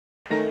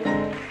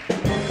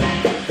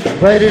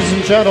Ladies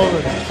and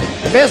gentlemen,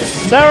 Miss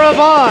Sarah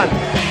Vaughan.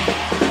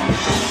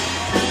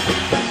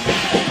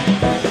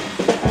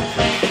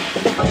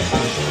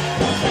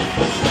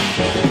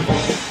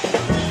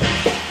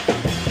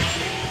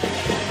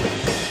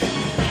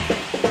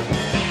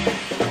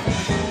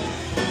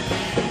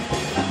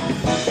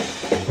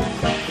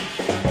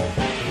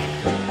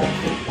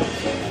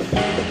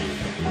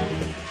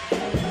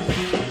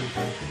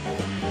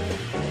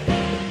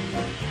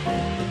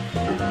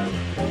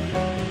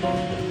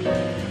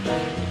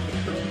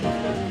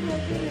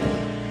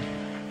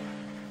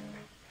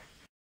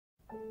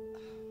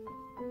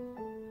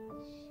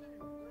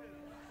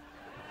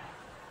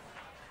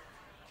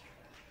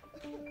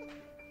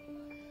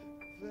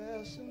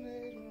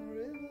 Fascinating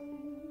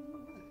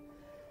rhythm,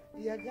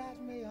 you got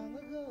me on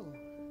the go.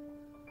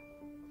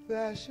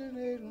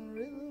 Fascinating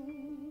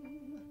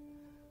rhythm,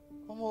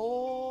 I'm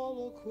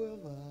all a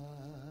quiver.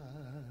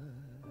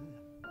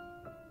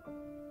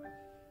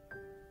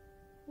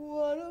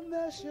 What a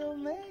mess you're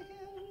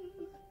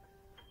making,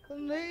 the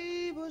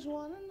neighbors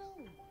want to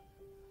know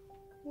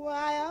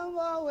why I'm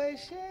always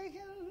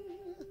shaking,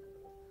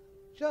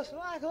 just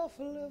like a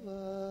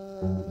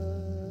flivver.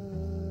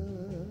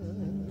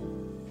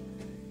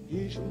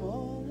 Each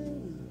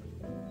morning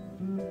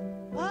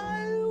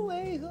I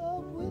wake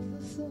up with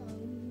the sun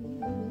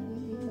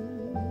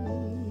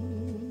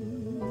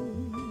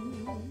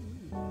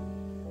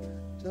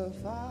to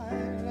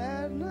find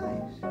at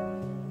night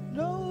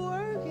no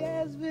work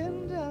has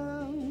been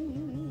done.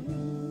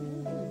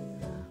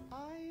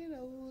 I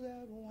know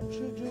that once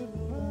you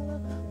didn't matter,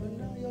 but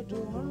now you're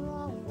doing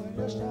wrong when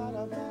you start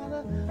a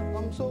matter.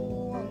 I'm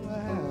so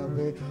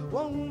unhappy.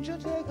 Won't you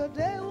take a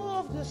day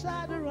off,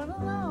 decide to run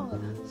along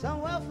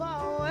somewhere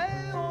far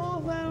away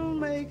off and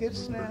make it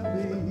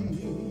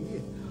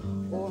snappy?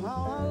 Oh,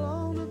 how I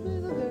long to be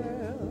the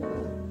girl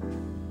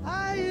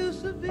I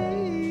used to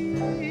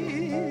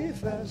be.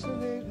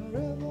 Fascinating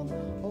rhythm,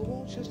 oh,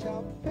 won't you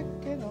stop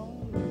picking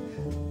on me?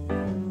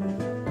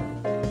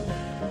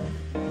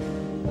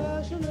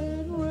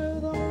 Fascinating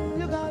rhythm,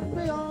 you got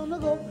me on the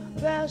go.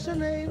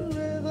 Fascinating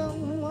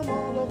rhythm, I'm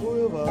all a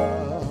quiver.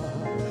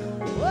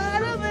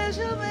 What a mess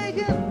you're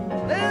making,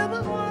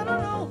 neighbors want to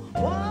know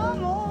why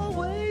I'm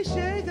always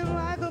shaking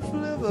like a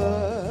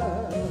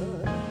flivver.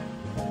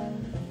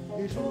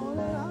 Each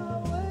morning I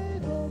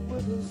wake up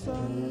with the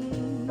sun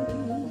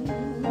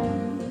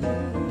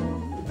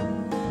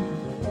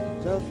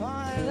to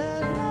find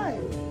at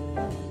night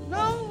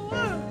no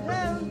work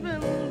has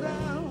been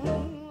done.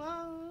 I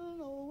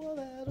know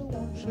that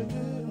once you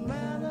didn't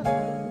matter,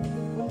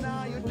 but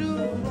now you do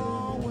it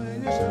wrong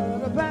when you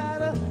start a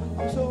batter.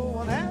 I'm so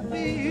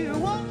unhappy.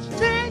 Won't you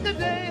take a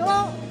day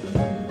off,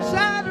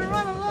 decide to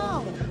run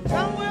along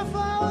somewhere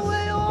far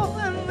away off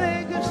and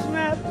make it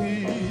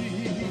snappy?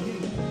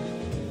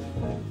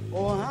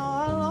 Oh, how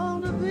I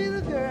long to be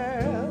the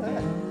girl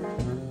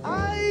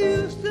I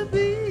used to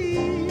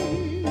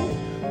be.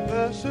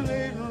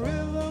 Fascinating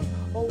rhythm,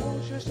 oh,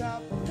 won't you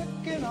stop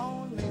picking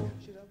on me?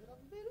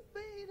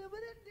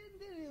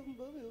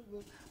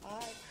 I'm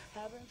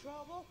having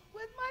trouble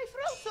with my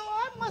throat, so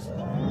I must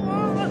go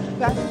on.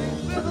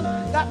 Fascinating rhythm,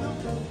 got no.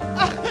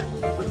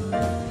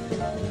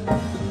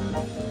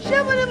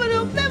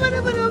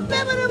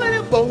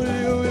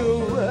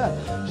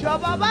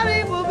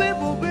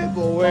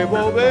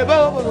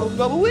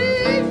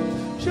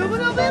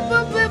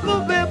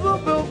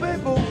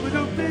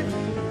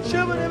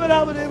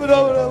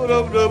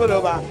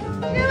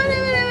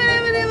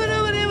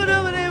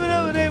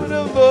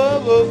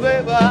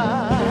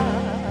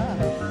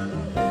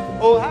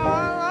 Oh, how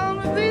I long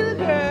to be the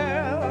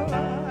girl I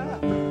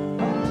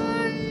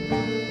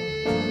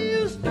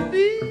used to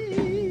be.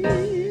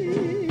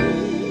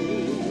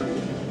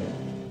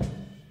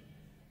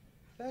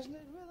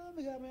 Fascinating rhythm,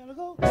 you got me on the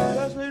go.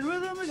 Fascinating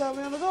rhythm, you got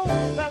me on the go.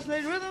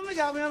 Fascinating rhythm, you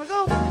got me on the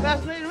go.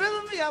 Fascinating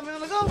rhythm, you got me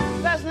on the go.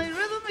 Fascinating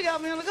rhythm, you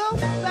got me on the go.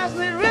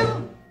 Fascinating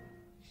rhythm.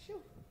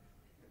 Shoot.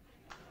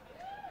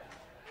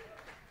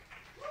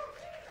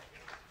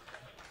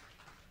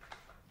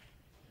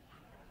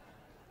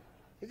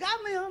 You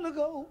got me on the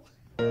go.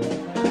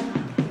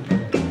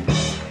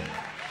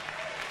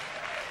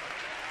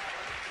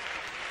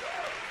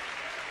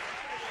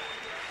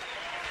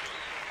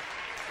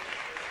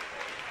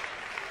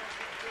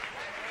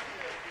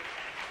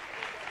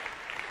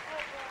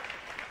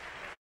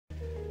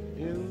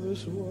 In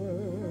this world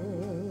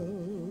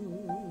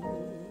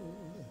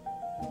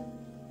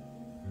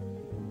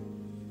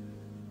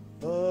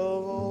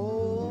of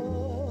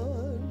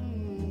ordinary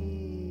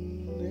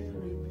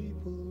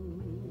people,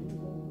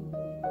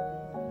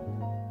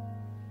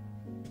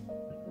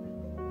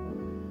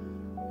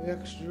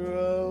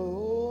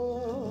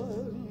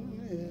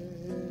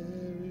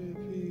 extraordinary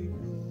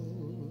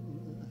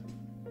people,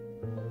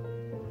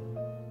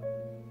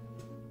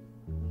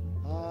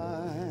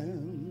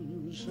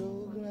 I'm so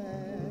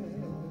glad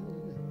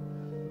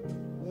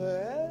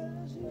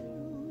there's you.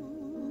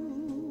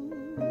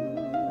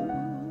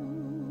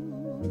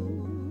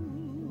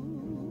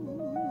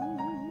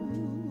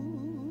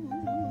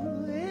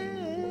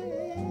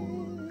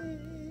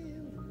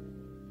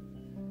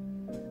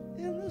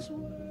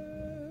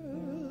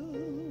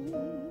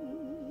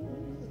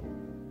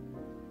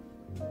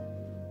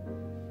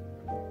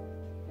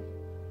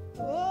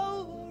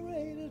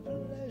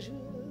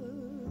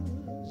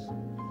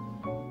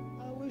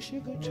 wish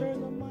you could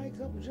turn the mic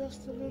up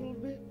just a little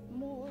bit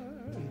more.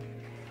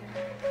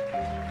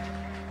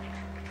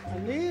 I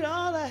need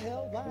all the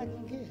help I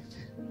can get.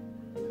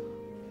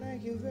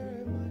 Thank you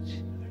very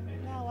much.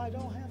 Now I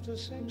don't have to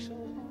sing so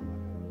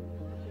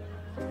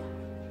hard.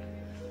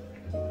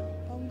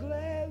 I'm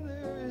glad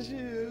there is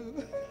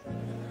you.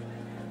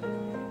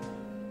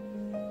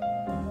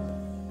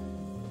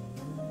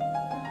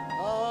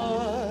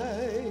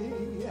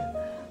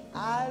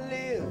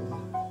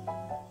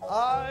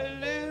 I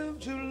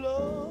live to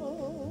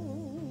love.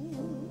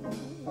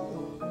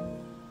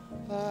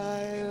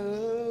 I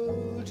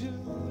love to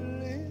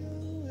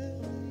live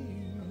with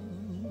you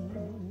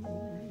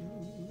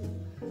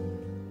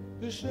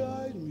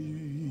beside me.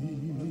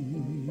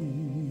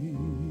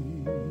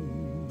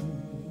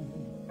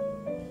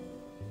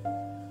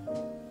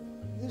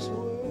 This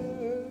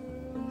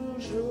world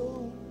is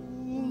so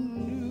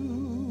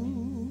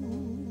new.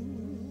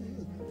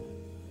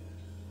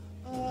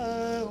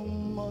 I'll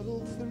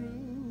muddle through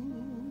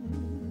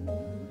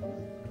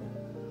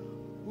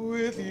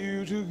with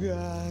you to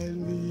guide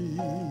me,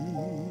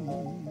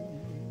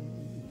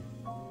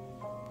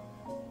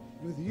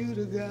 with you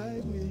to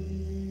guide me.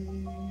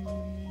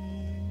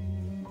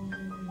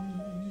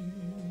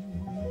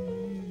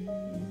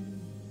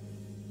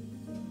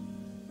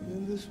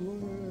 In this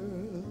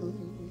world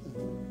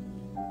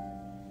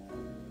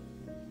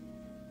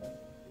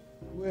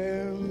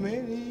where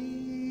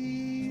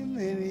many,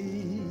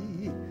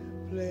 many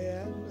play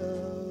at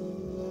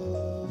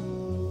love,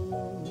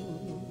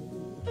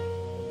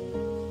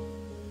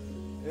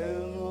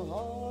 and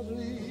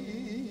hardly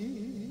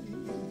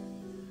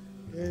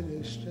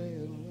any stay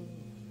in love,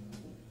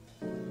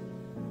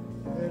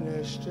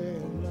 any stay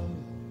in love,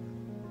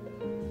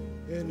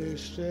 any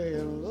stay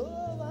in love.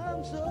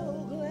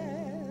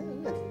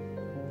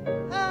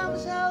 I'm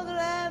so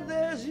glad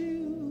there's you.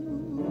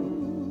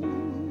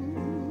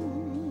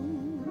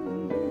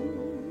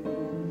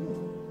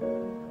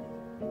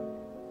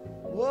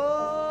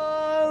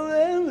 More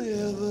than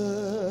ever,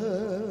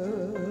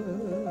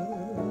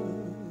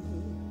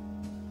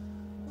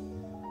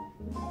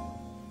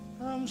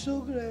 I'm so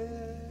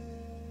glad,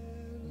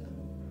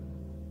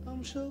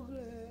 I'm so glad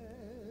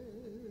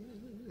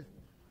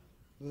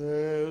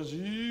there's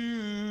you.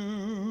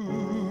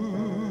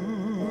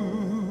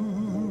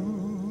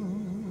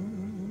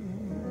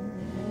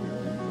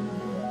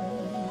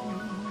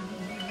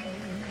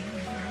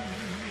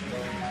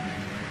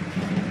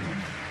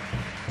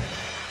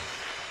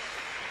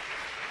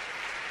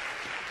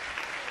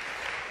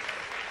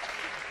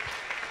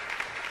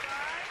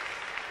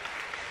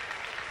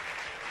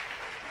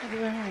 Thank you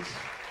very much.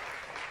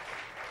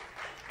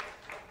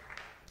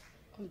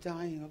 I'm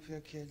dying up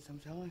here, kids, I'm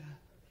telling you.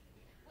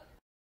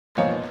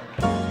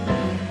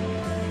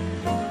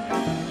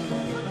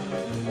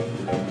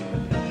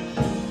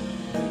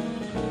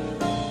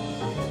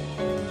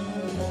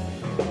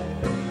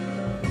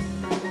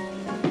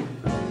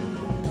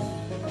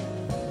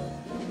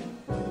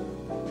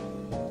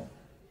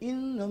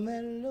 In a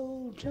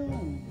mellow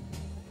tone,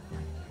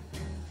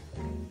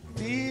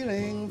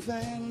 feeling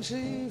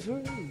fancy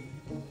free,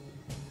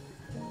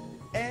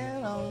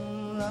 and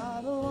I'm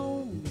not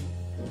alone.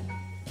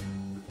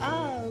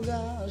 I've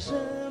got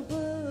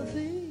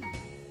sympathy.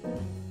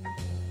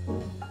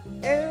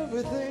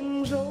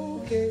 Everything's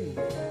okay.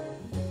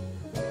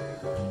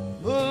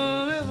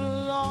 But live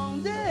a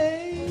long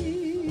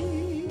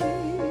day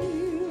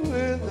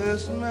with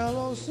this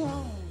mellow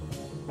song.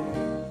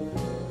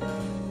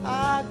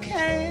 I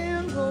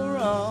can't go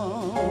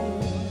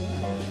wrong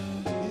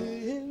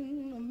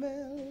in a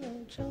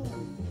mellow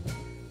tone.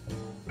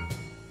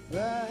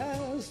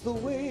 That's the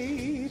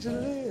way to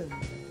live.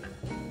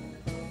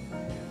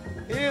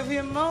 If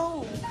you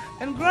mow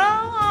and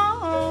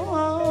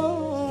groan,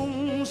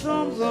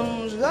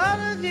 something's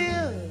gotta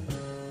give.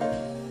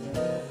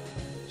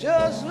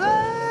 Just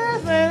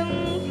laugh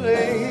and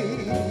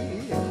play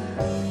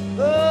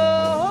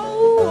the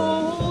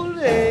whole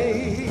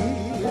day.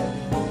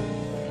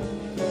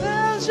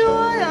 There's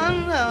joy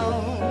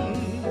unknown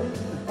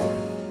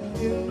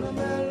in the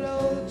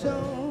mellow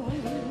tone.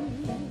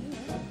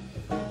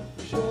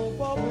 So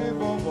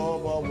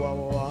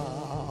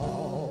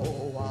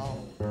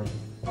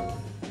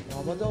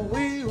but the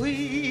wee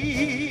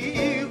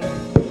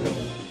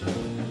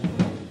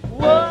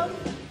what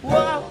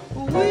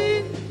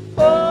we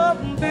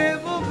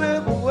people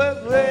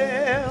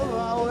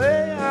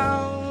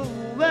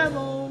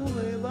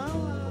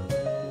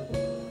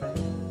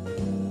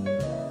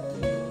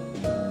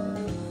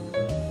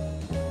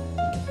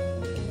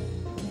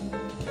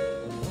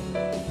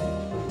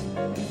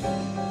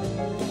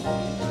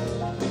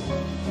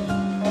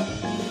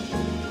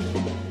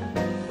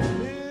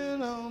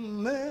in a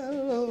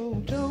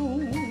mellow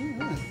tone.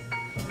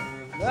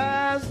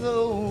 That's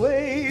the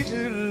way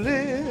to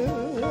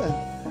live.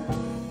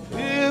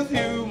 If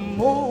you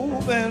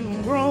move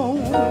and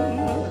groan,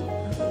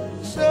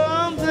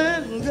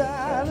 something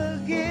gotta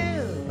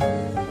give.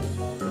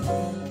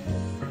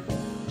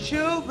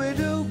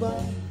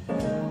 Shooby-doo-ba,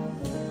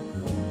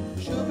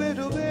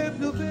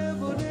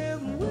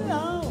 shooby-doo-bib-doo-bib-doo-bib, we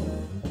all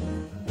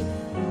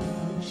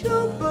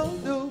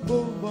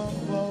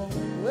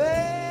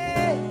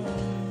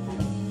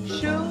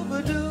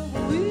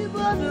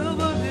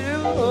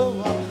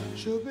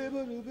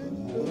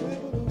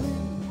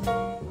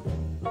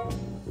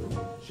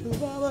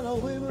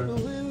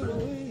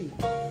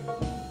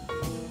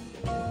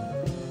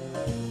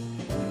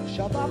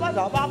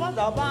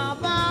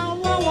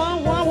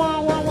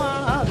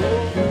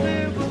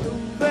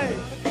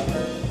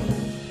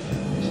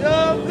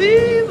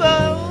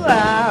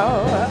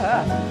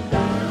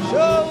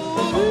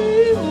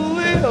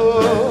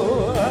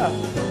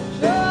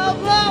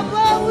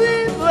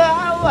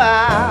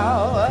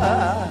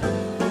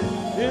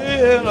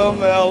in a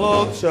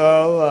mellow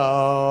tone.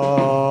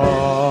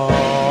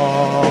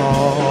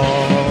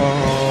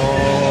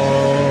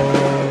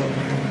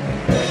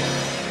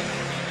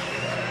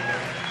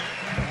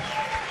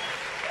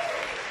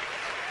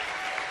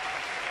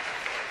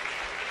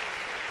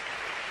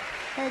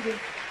 Thank you.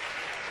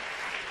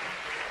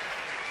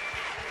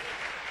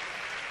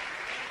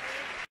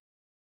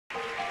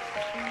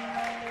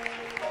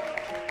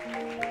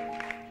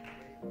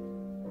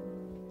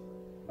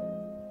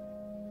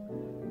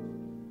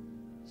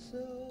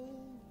 So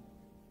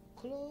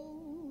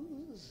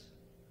close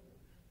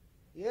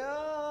your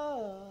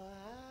eyes,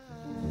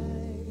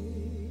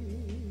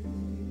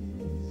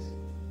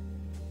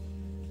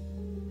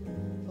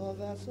 for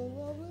that's a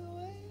lovely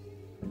way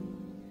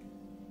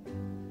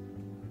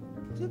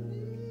to be.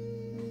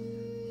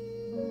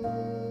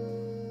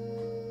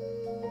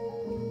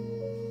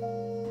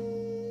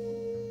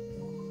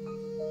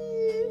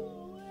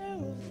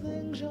 Where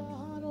things are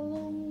hard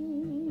alone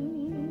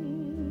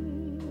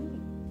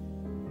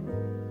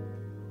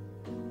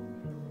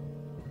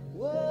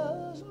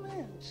was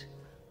meant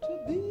to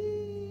be.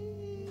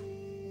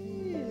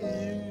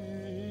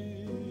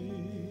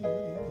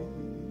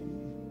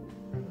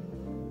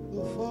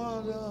 The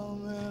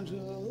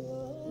fundamental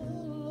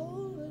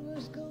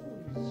loneliness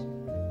goes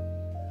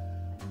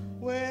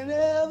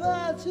whenever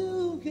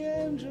two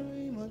can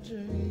dream a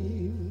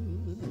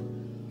dream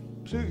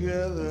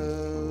together.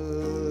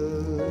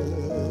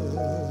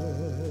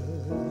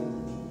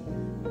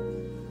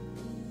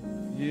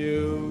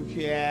 You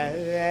can't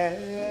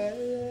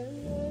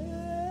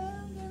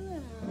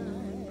deny.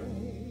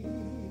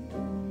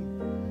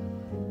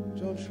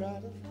 Don't try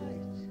to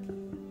fight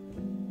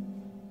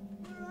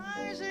the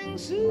rising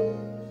sea.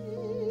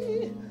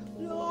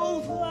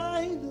 Don't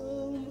fight the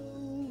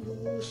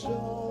moon, the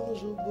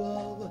stars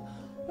above.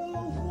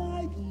 Don't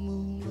fight the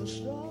moon, the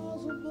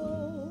stars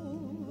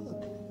above.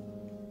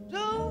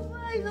 Don't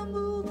fight the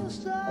moon, the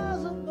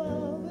stars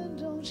above. And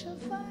don't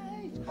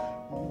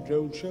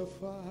you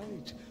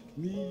fight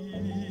me.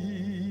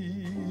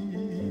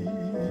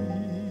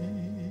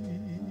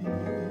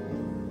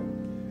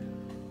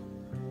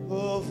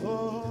 The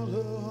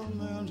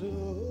fundamental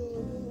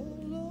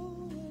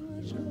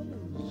loneliness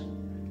goes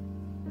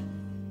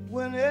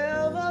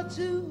whenever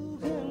two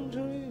can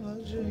dream a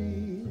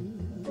dream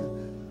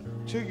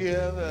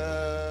together.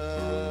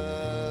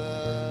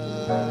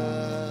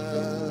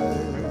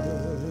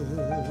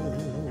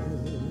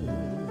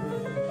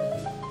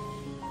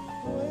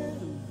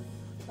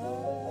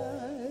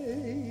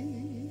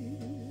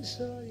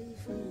 Saw you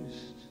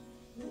first,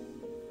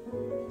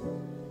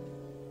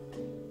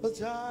 the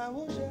time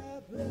was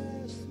at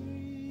past 3.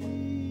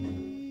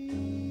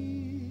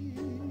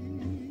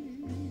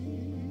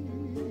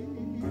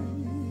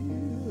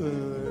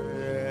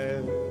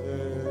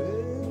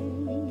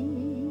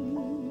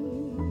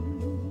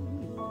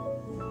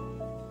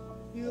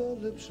 Your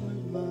lips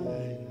met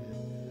mine,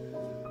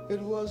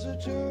 it was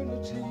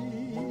eternity.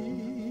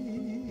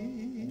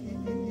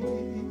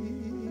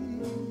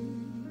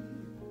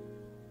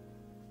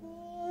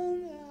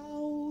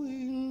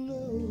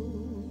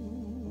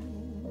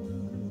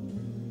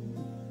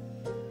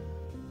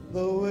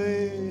 The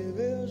wave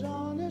is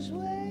on its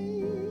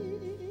way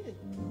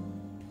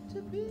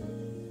to be,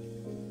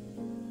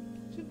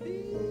 to be,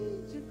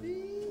 to be,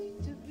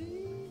 to be,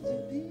 to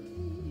be.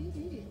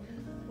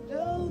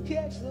 Don't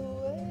catch the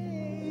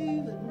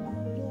wave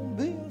and don't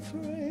be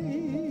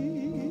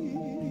afraid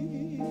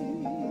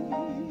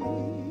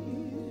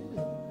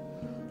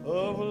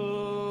of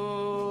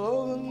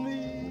loving me.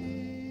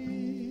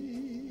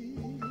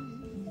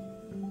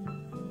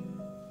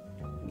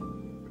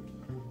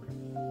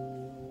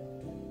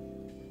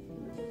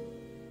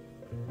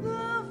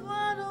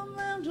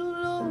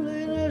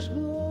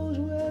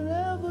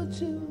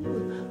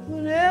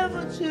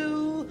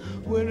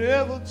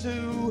 Whenever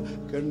two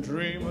can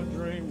dream a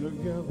dream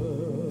together.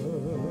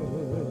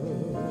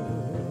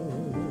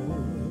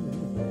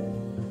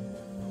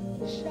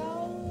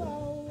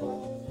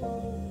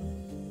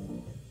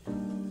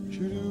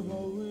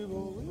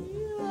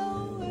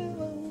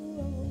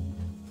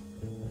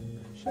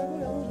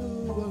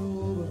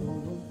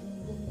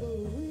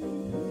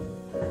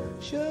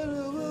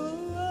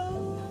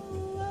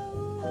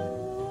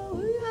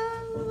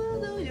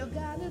 You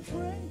got it,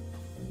 Frank.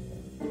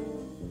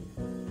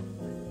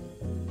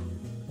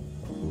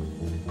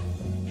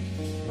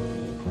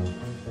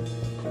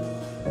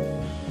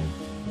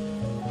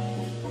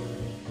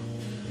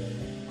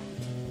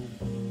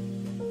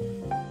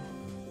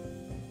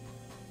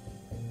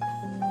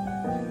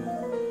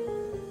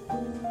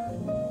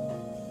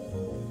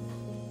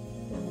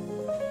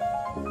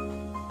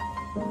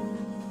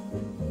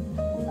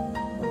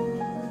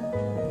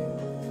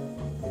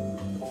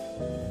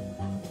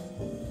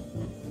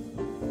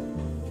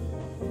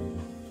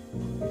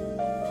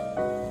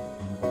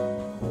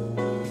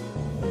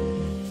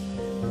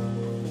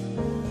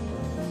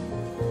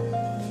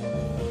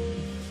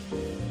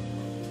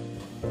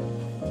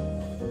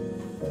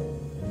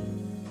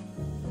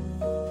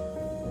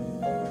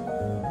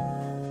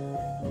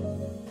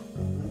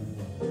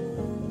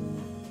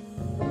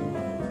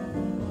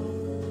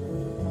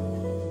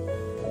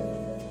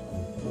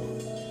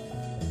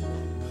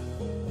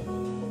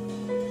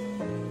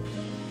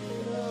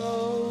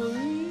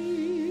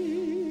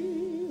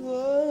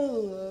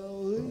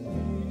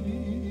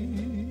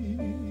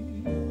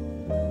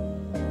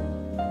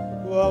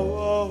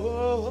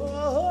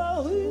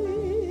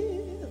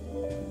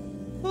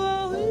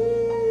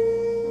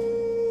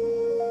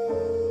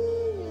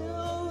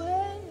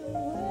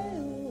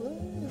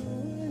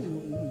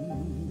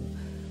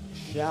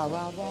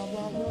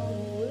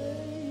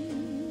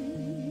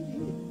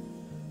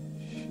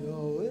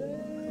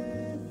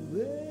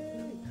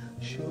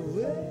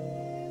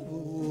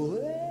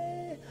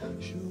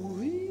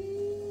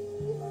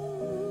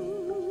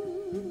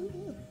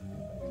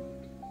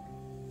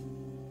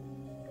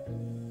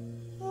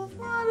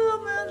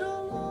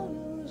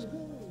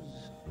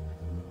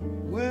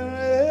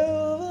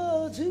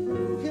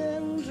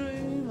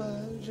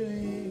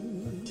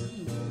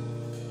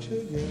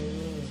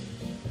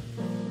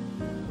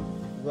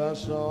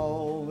 That's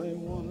all they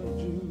want to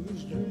do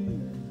is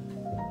dream.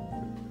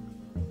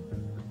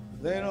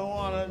 They don't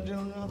want to do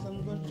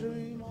nothing but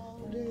dream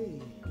all day,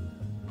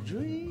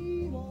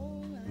 dream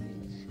all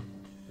night.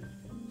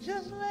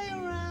 Just lay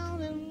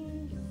around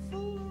and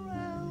fool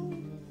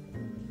around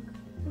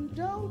and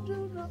don't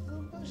do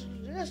nothing but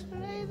just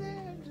lay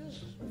there and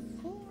just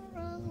fool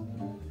around.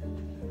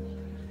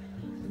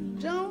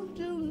 Don't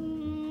do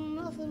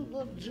nothing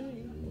but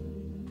dream.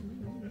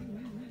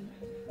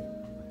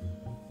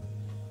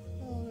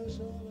 All they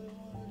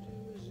want to do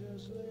is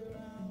just lay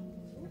around,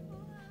 fool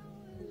around,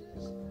 and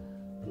just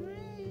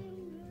dream,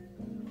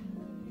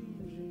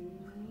 dream,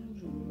 dream,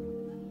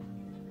 dream.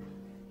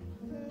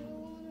 They don't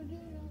want to do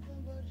nothing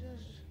but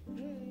just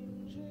dream,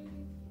 dream,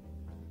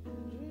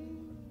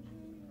 dream,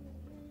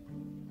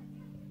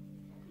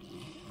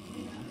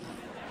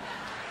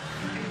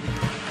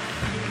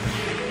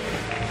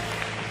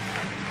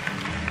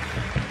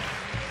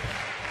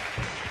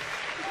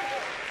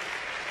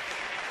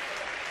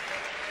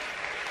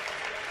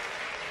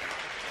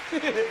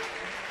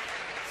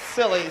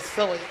 Silly,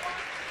 silly.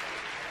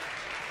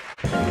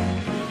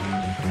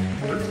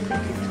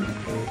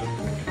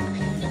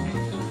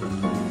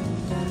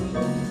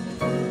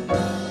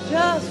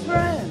 just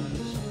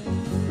friends,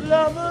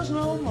 lovers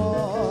no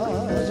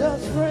more,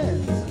 just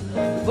friends,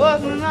 but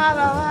not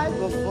alike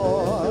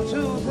before.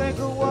 To think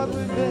of what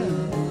we've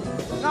been,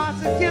 not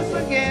to kiss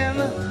again,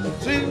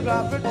 to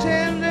not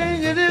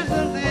pretending it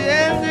isn't the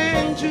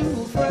ending.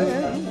 Two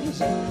friends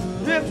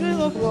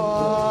drifting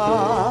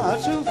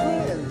apart, two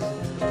friends,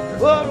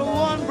 but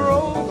one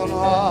broken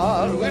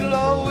heart. We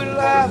love, we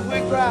laugh,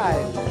 we cry.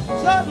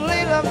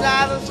 Suddenly love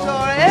died, the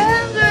story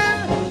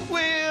ended.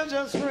 We're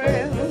just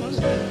friends.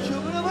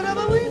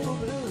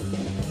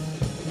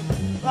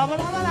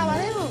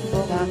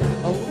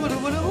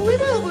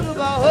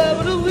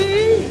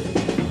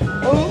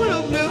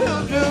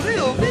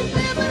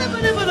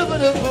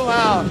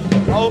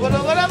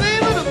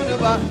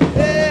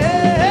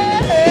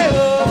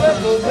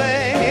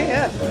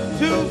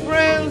 Two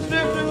friends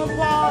drifting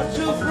apart,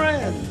 two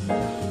friends,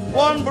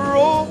 one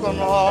broken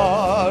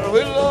heart.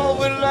 We love,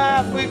 we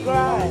laugh, we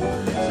cry.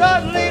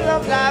 Suddenly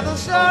love died, the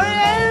story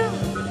ends.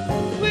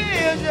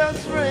 We're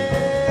just friends.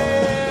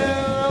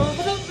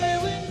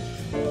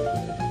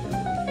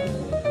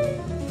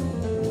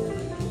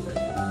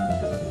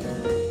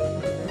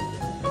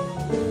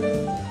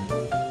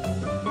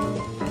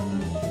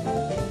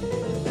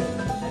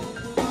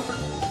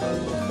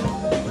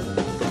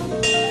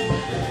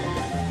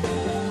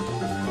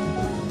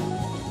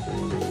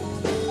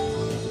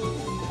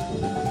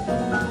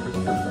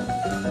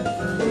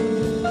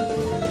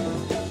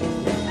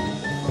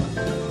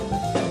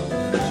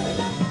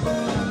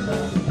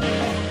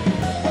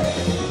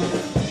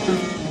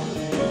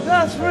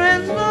 Just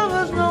friends,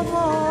 lovers no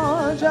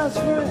more, just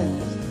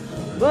friends,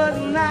 but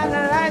not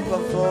like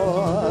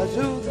before.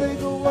 To think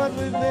of what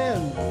we've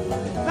been,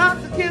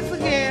 not to kiss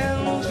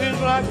again,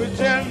 seems like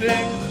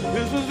pretending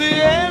this is the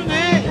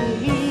ending.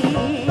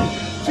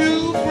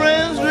 Two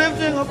friends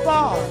drifting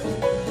apart,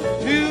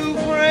 two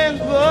friends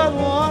but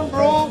one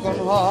broken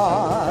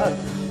heart.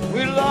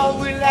 We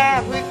love, we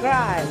laugh, we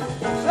cry.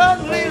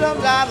 Suddenly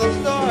love died, the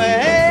story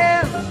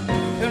ends,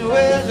 and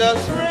we're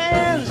just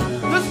friends.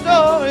 The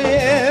story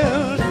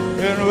ends.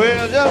 And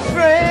we're just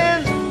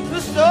friends, the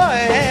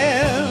story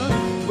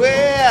ends.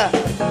 We're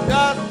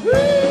just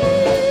friends.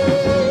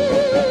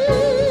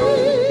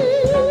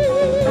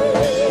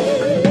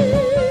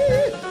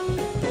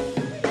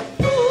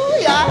 Ooh,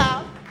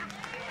 yeah.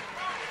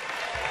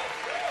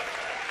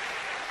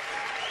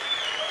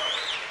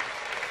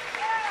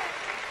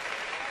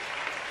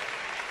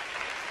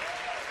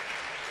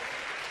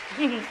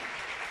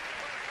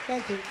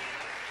 Thank you.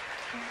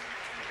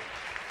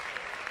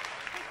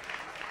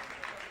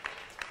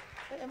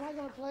 Am I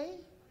going to play?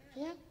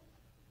 Yeah?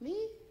 Me?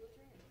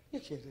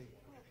 You're kidding.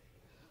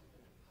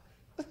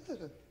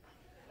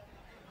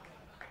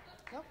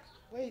 No,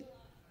 wait.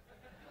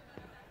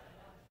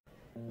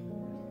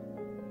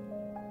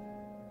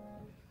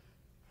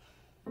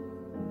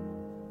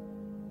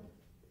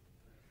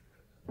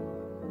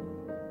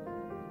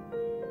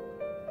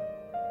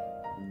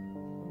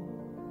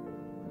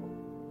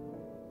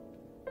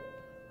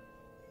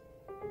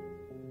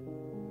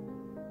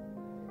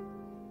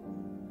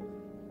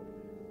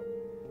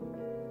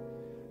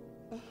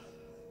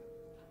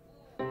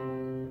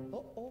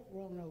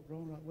 Wrong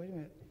hold up. Wait a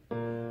minute.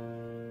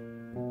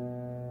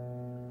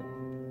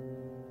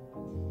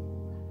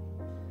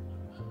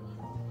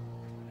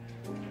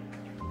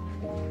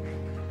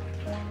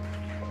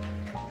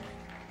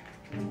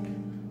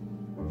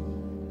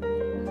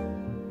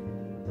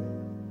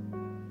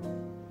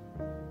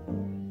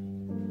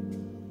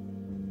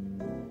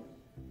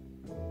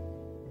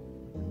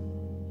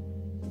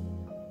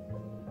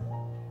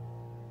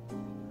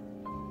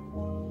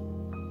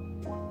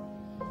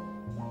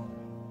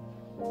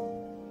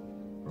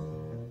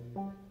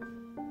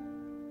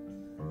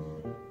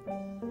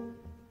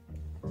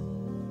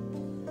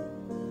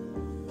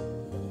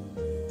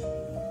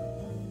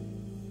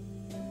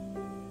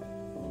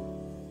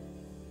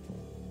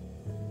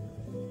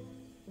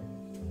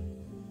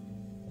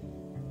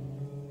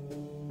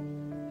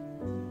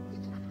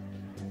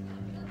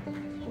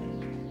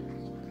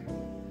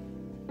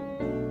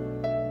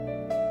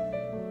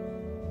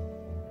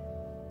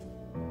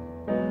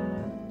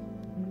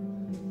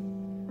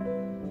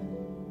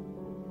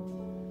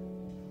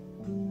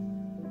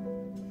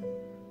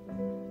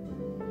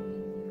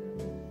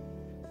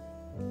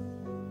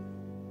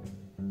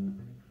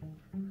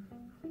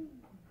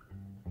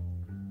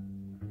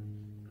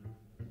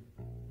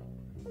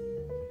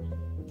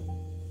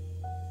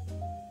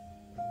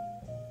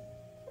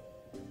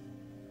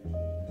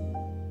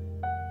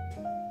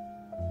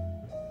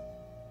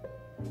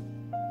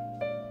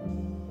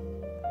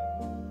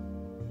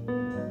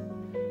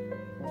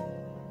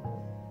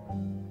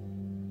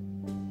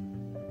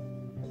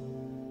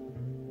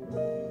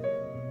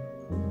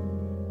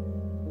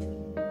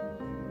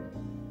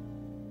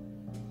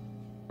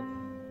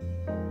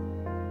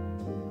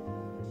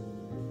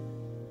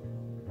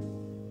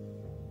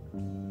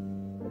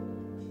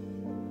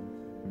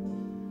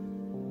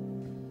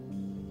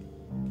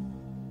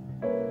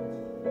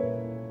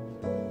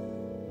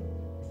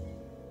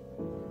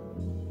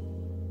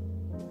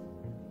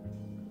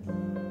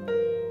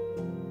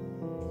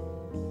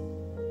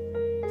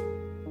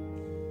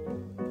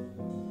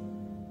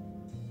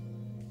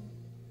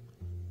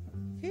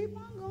 Keep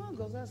on going,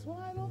 'cause that's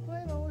why I don't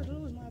play. I always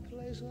lose my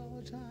place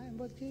all the time.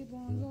 But keep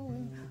on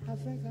going. I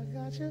think I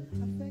got you.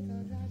 I think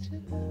I got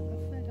you. I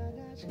think I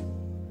got you.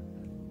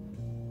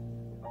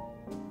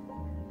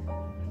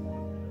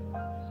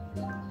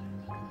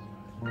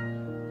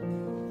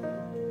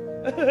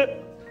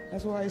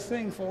 That's why I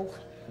sing, folk.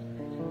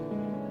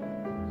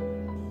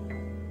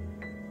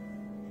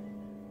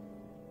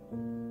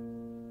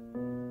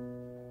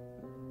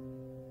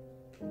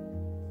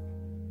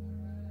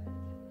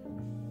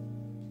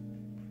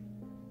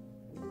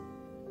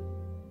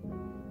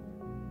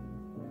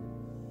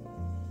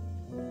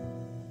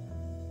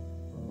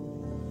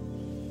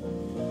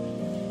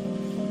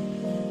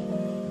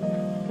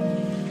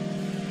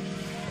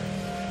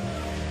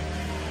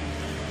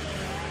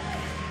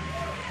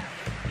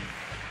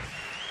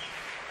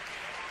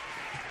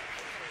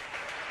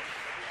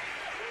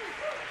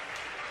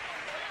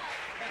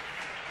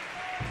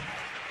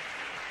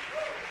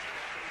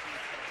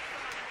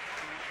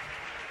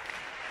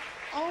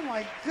 Oh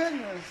my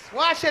goodness.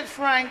 Watch it,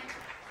 Frank.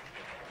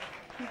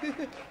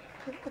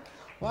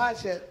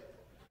 Watch it.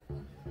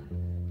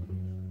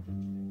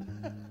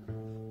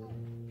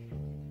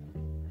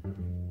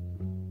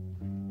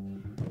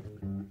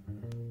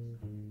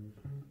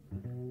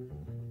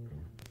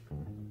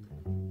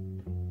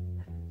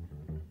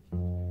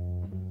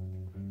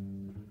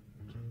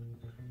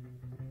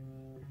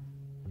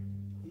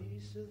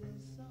 East of the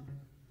sun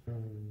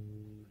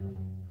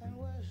and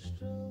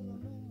west of the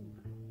moon,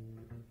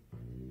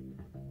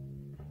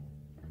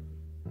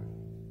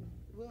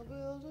 we'll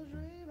build a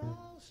dream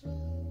house of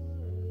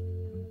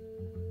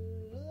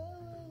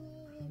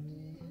love,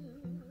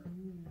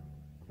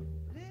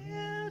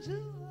 dear to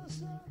the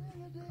sun in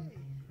the day,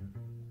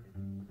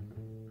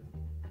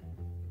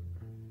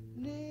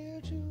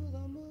 near to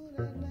the moon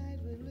at night.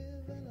 We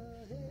live in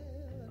a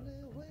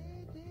heavenly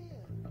way,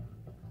 dear,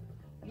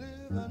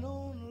 living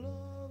on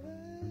love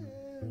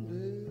and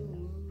real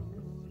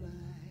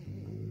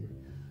moonlight,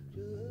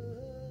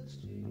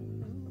 just you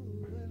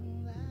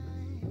and I,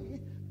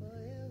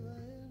 forever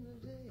in the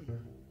day.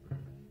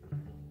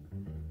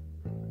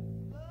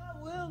 Love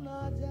will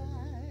not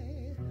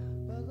die,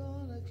 we're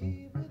gonna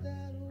keep it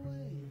that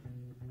way.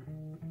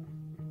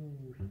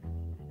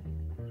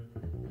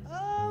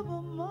 Up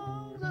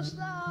among the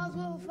stars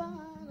we'll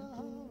find a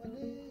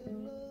harmony of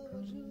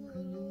love to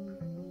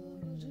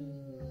love to.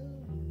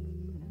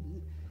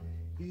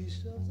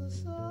 East of the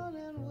sun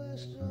and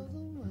west of the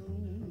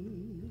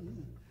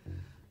moon,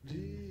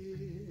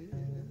 dear.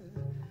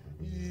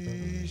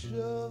 East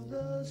of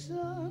the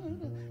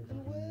sun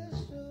and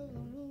west of the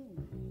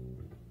moon.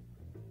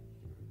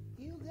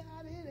 You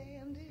got it,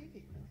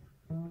 Andy.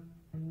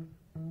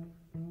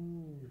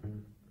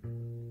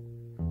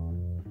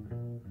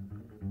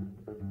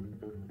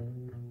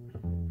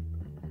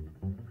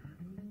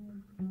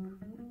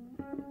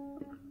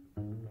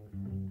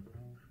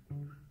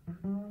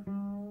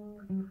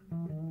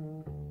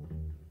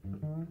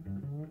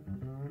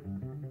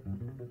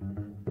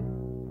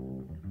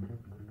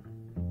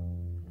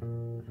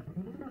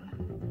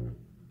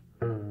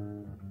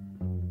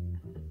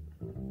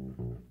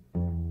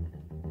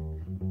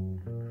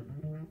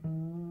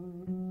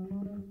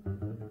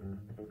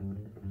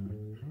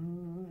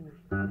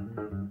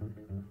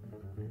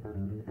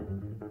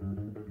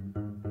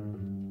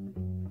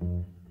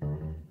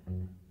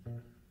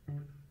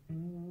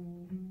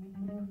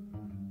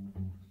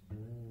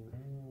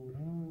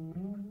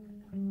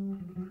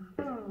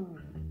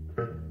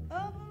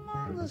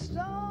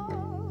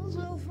 stars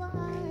will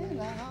find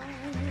out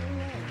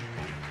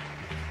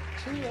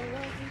to a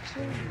lucky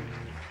tune,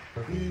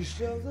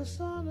 east of the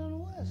sun and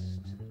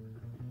west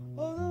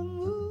of the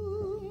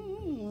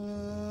moon,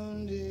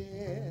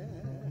 dear.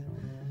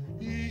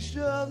 East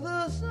of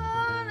the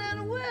sun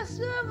and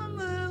west of the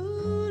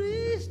moon,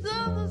 east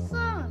of the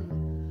sun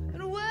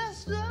and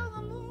west of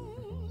the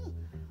moon.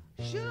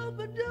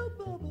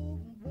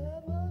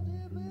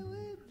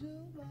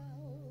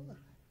 Shoo-ba-doo-ba-boo-ba-ba-dee-ba-wee-doo-bow.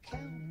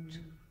 Count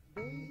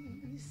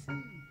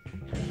Basie.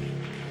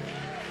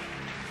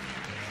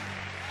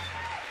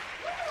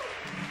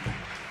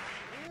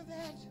 Hear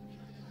that?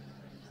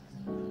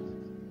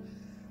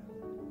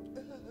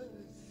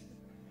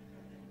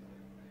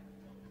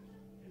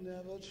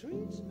 Never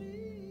treats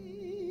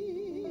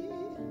me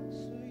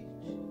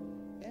sweet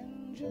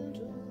and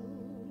gentle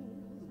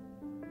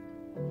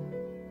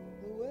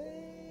the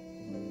way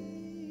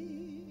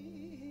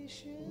he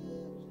should.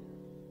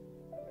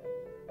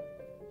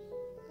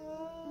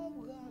 I've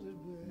got it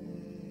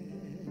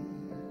bad.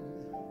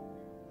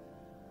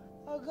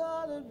 I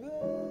got it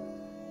bad,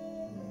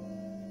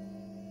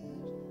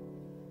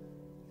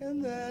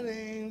 and that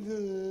ain't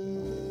good.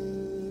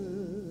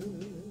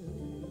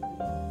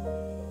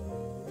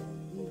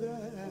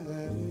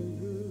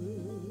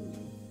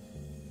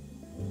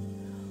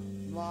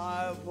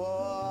 My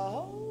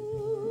boss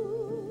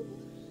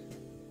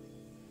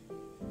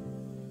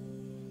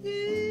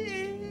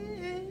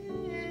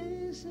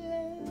is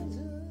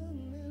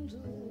sentimental,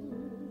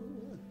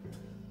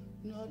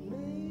 not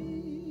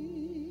made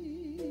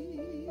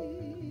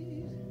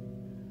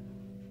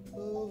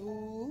of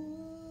wood.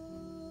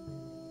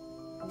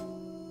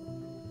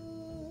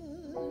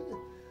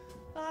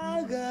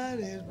 I got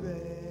it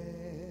bad.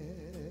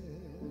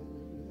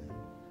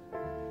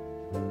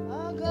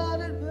 I got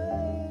it bad.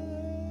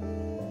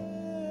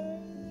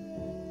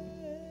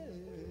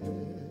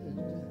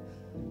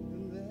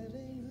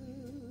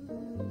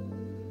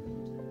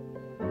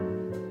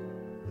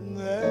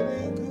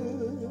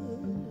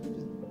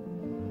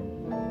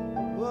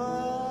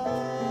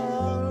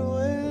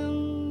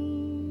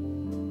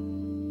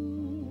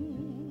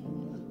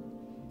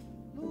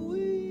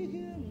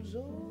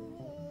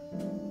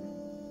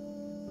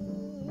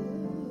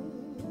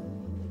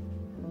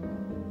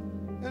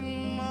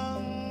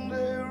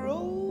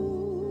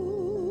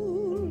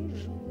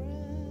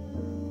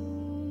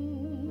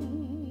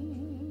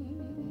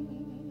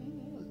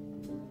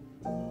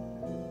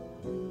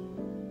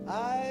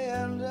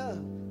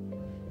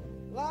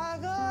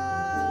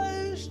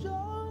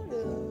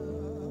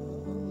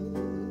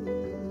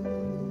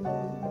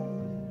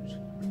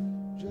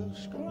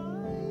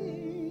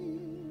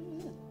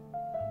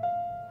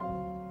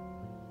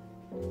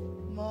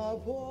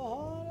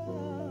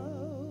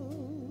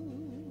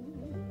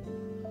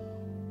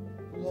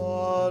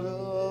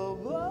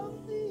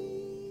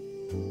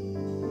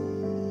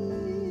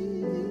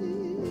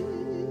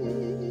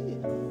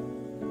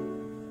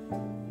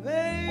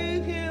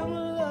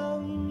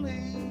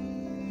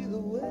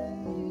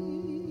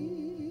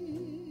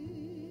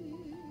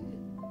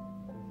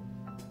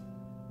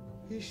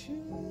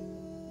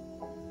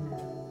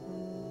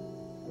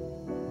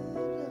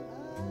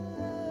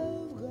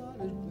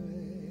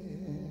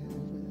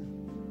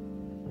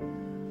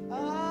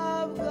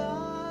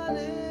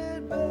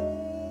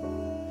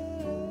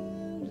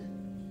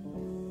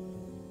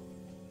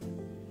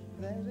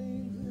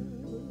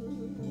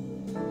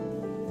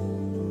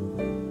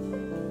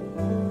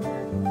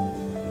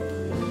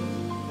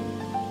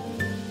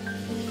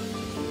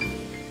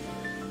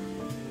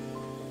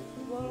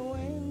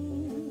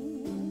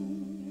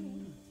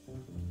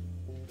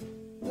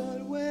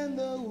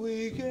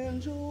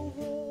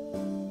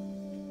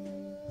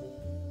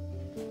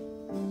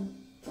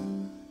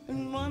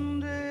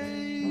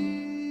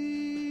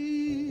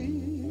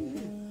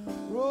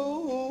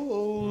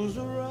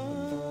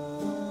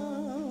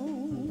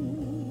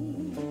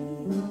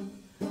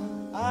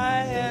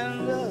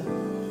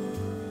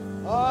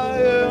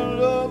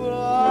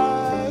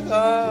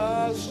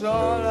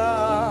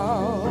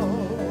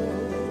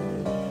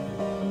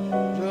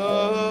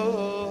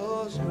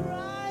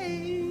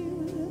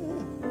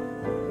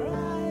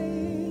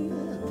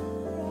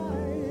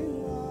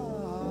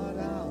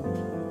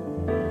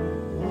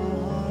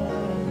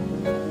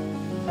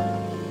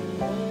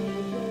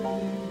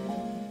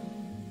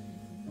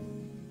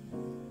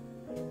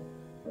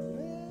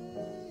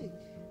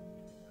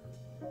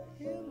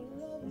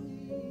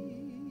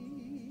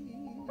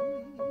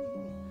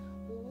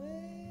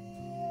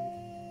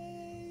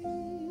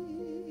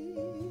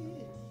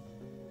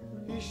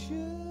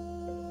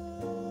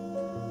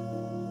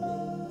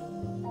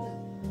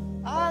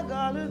 I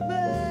got it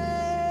bad.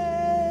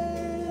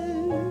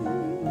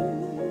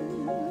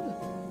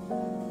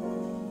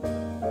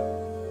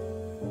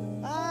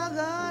 I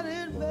got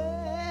it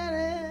bad,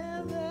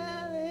 and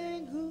that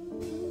ain't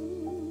good.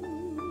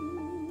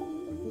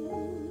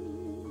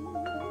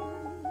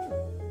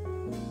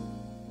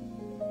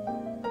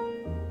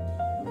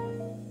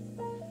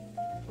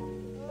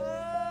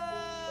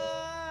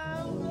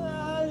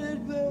 I've got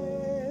it bad.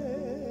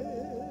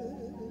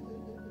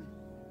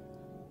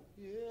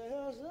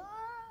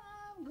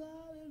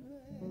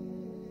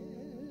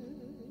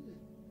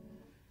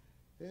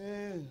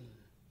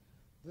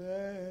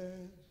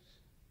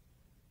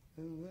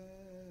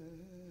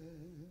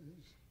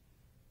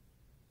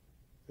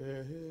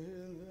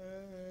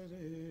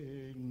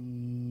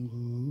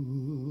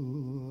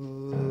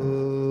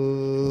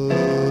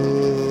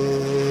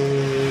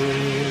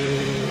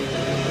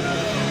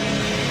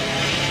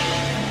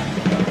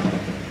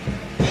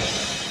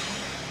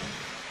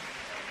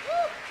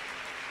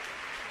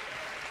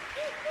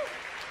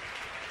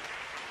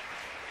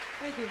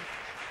 Thank you.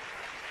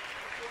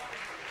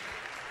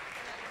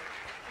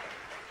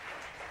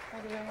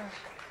 Thank you very much.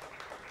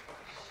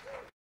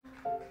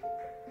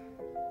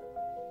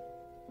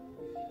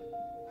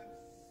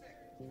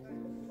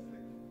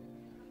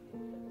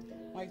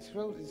 My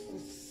throat is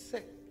just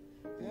sick.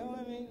 You know what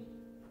I mean?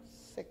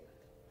 Sick.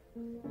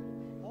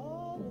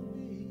 All of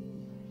me.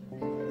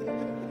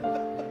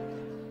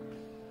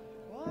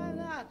 Why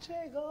not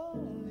take all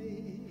of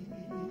me?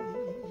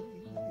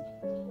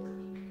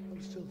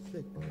 I'm still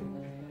sick.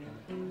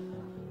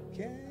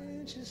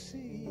 Can't you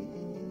see?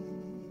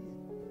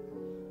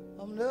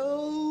 I'm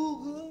no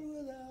good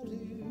without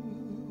you.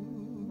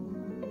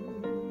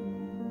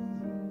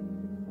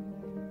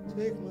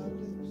 Take my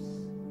lips.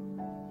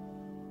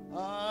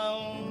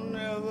 I'll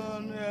never,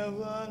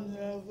 never,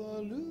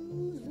 never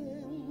lose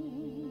them.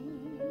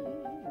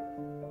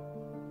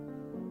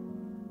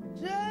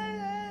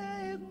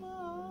 Take my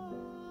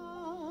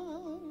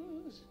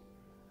arms.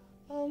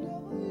 I'll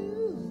never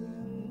use them.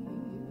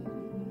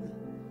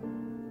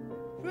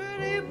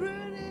 Pretty,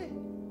 pretty,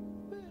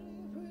 pretty,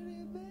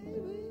 pretty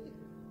baby.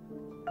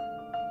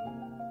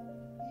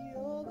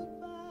 Your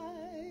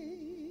goodbye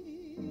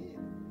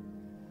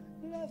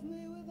left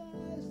me with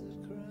eyes that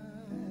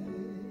cry.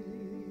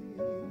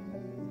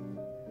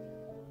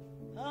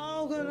 How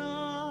can I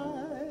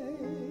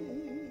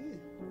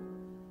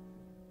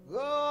go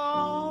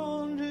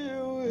on,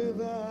 dear,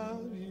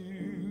 without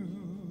you?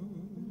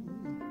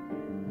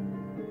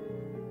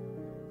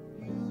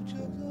 You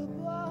took the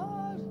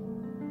part,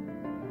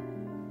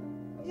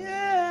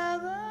 yeah,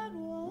 that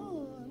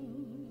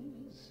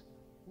once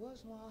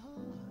was my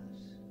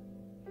heart.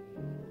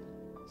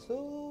 So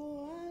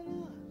why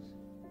not?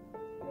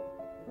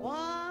 Why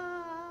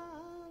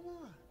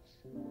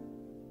not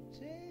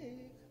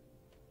take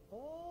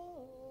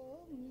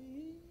all of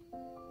me?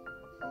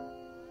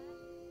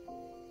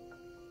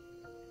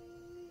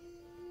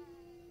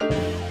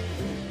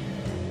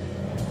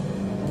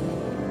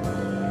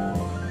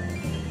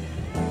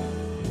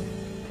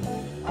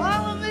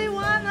 All of me,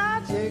 why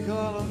not take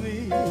all of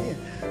me?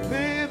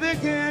 Baby,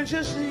 can't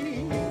you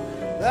see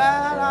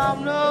that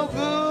I'm no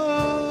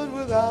good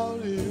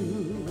without you?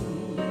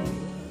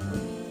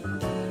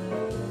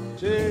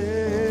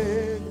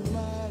 Take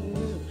my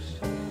lips,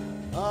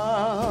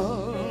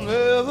 I'll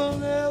never,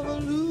 never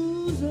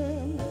lose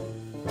them.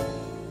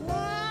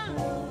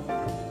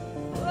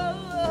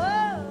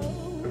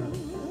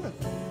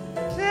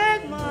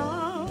 Take my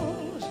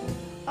arms,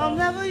 I'll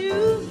never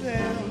use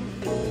them.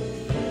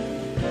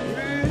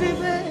 Pretty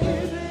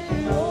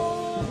baby,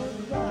 oh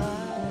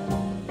goodbye.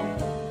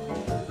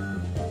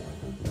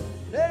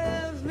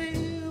 Leaves me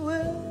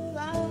with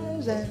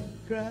eyes that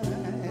cry.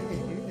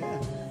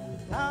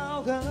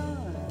 How can I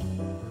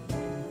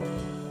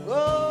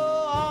go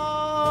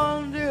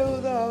on, dear,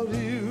 without you?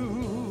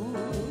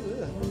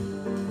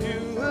 You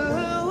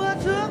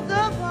took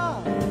the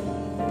part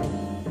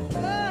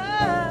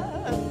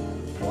that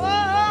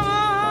once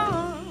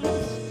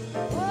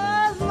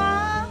was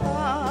my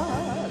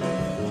heart.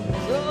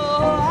 So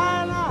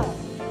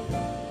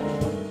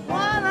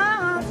why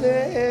not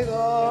take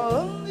all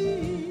of me?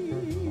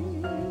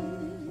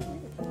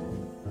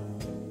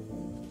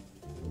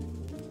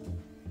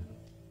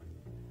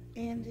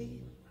 Andy,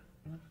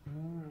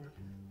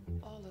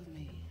 all of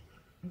me.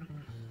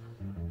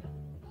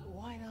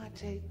 Why not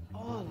take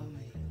all of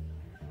me?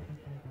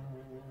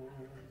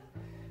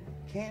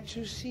 Can't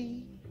you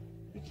see?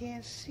 You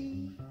can't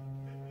see?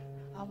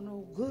 I'm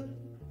no good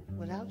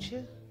without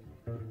you.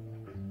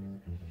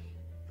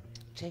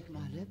 Take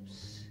my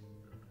lips.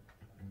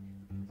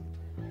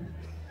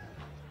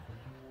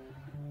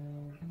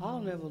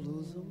 I'll never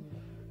lose them.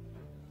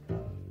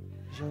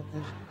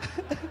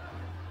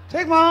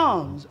 Take my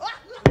arms.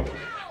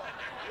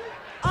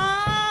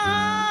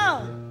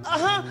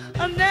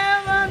 I'll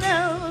never,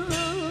 never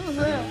lose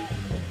them.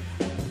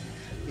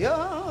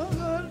 Your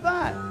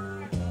goodbye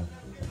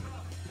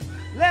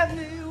left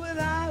me with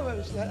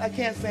hours. I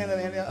can't stand that,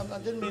 Andy. I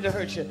didn't mean to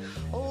hurt you.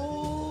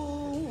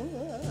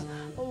 Oh,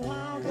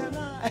 how can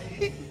I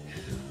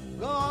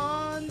go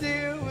on,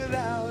 dear,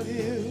 without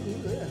you?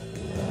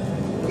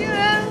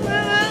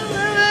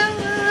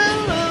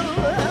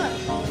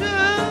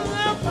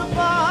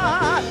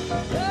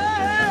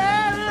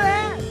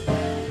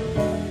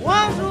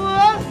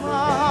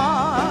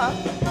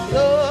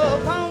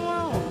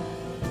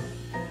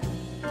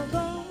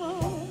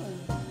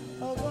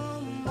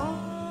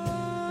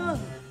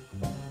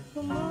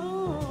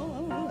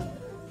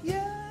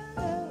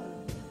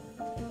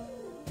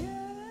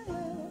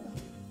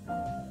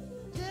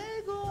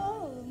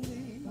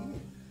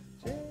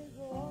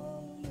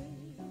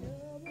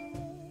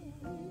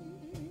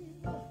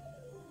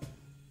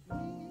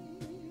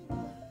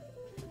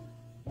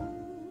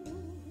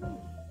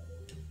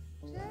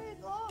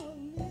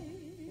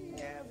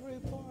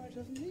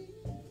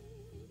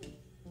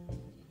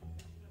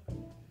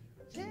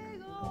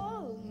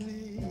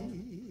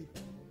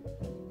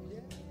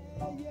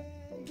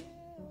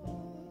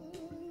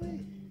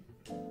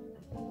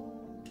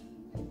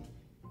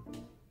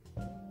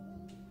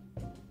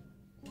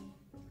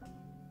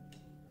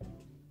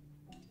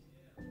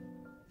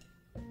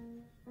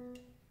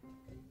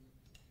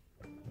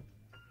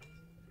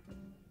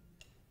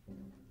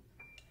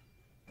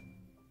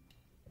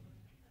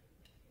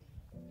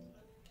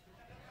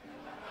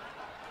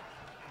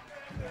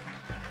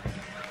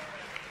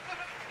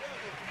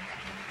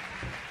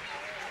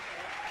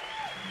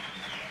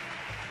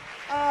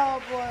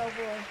 boy, oh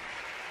boy.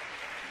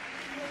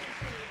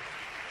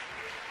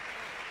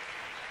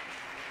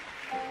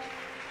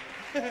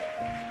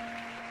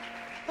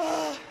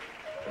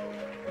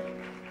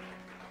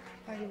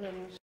 Thank you very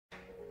much.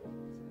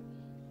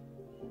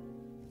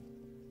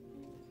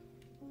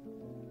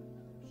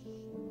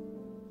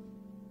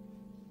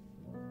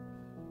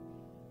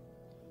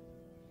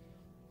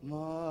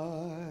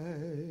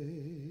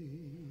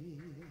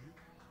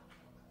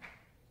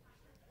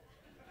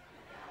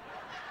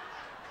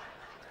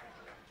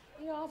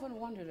 You know, I often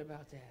wondered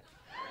about that.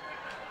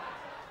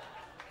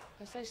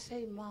 As I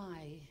say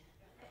my,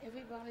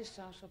 everybody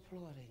starts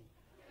applauding.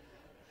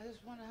 I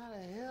just wonder how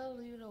the hell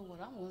do you know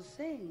what I'm going to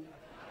sing?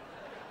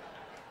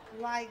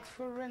 Like,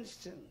 for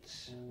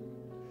instance,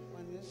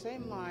 when you say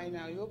my,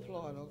 now you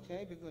applaud,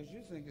 okay? Because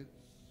you think it's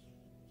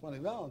Funny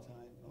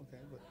Valentine.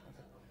 Okay, but,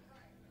 okay.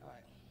 All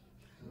right.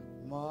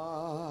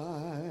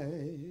 My,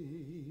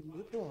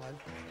 applaud.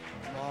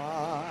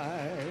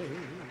 My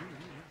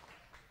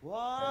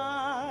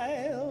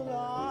wild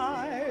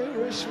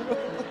Irish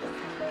rose.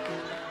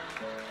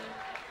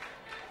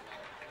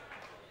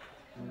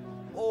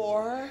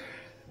 Or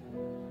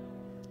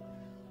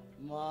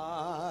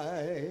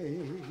my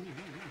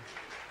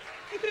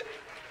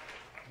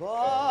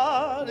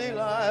body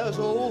lies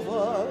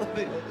over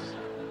this.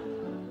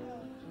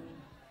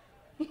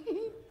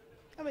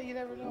 I mean, you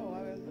never know.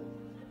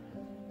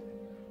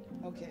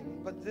 Okay,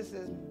 but this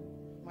is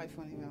my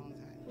Funny Valentine.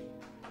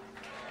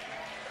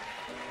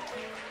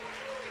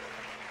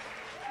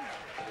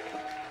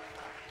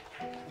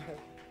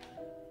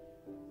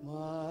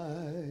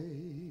 My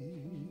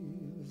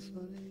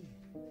funny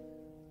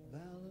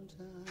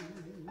Valentine.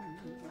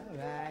 All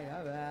right,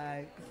 all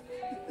right.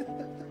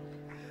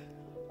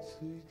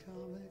 Sweet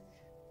comic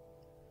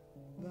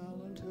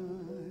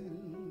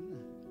Valentine,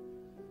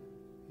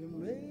 you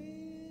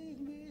make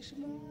me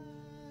smile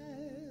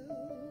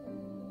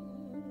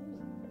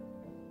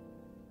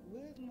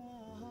with my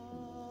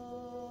heart.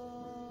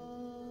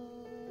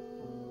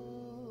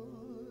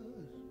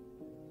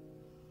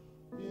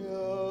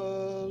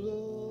 Your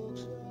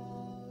looks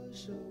are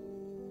so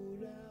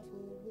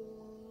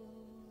laughable,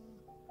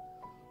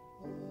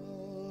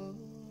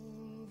 unphotographable.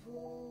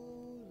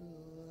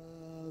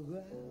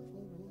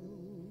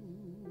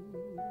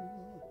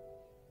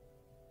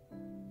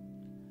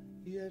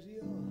 Yet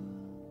you're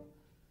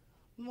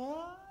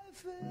my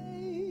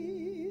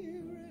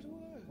favorite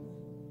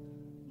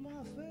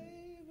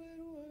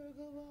work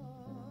of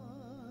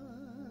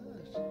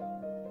art.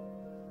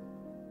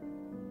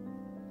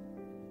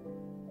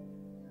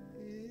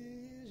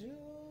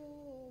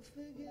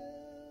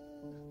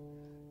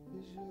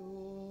 Is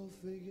your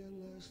figure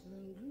less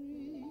than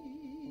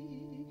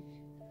Greek?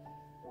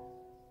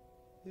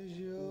 Is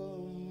your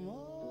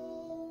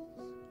mouth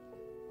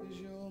a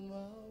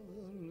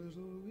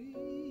little weak?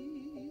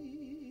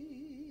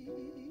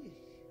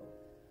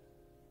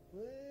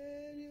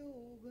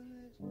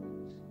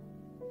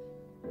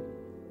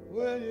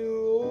 When you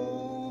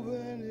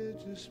open it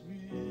to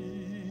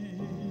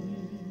speak,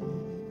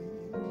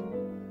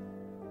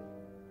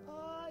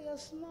 are you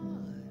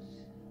smart?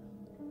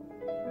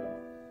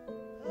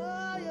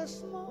 Are you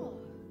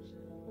smart?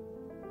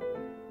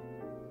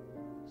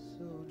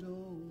 So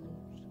don't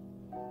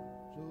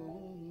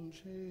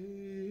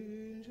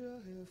change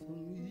your hair for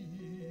me.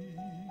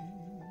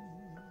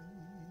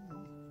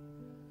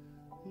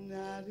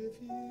 Not if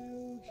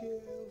you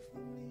care for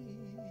me.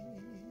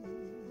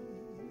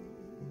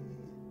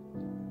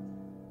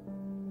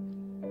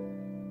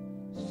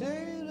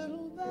 Stay,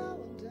 little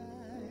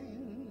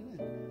Valentine,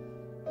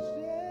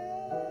 stay.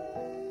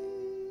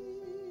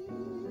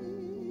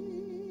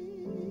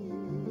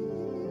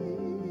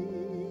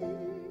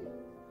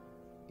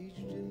 Each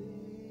day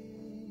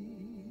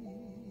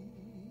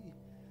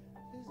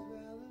is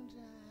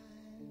Valentine's.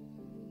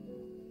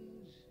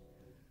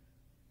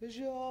 Is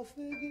your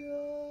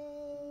figure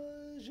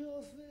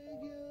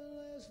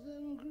less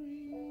than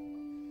Greek?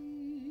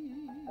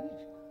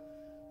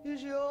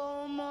 Is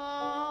your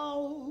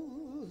mouth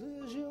a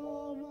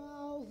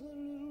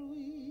little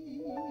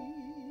weak?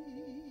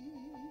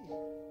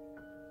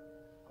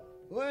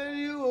 When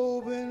you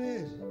open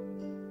it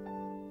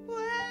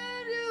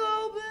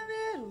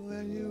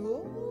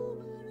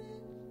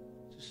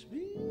to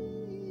speak,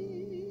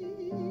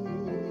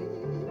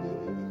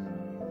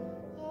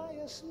 are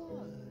you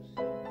smart?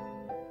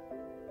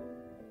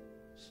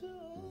 So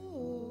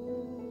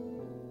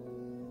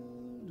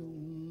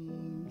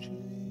don't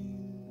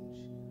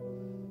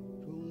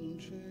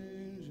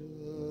change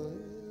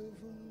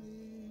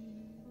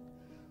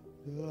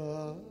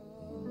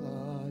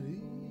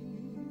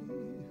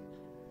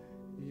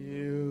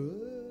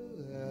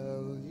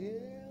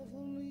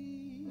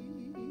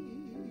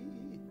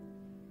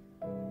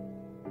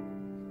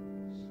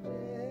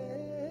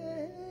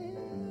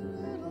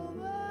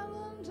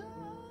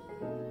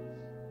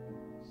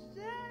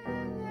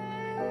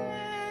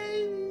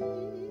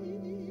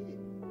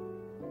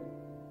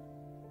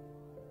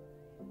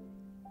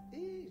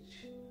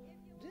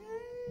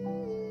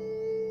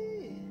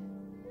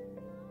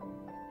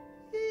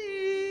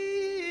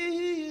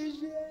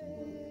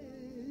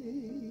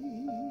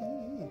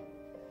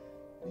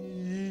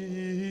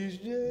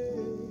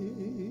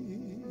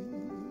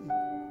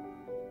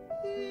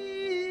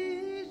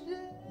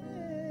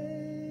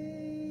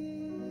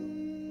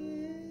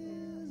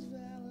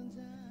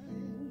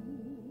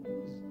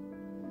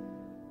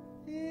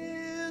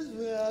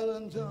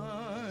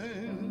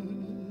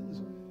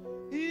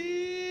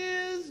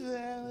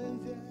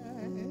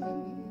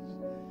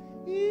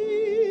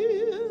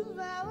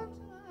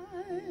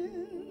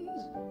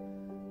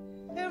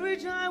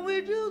time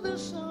we do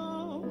this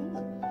song,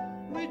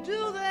 we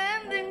do the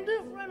ending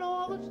different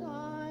all the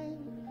time.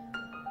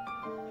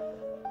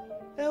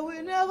 And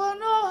we never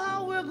know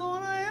how we're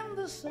gonna end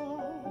the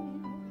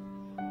song.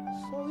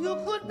 So you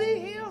could be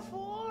here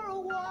for a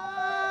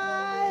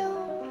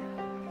while.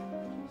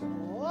 So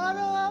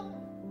order up,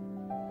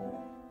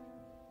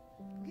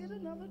 get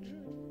another drink.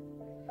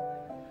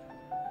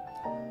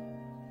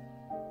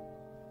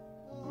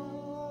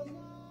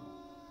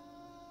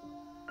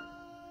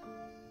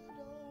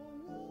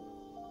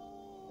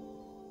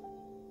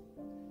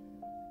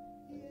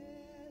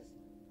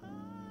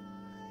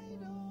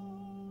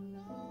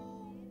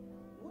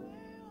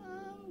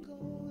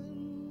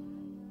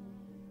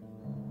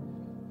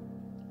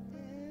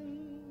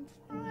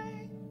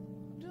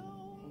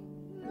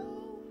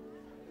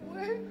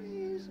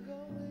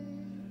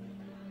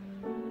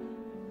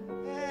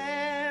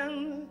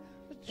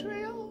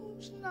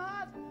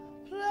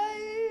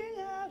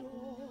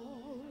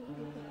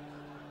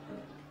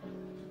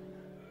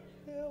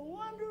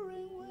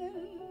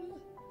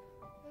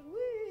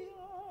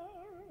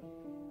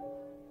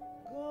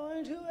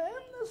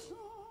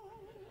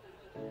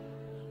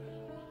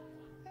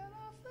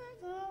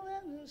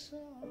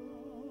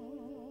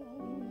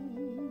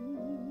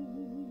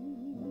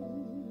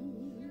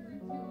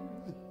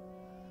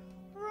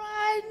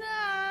 Right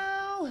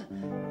now,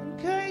 in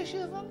case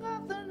you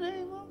forgot the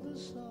name of the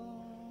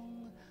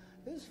song,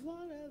 it's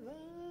funny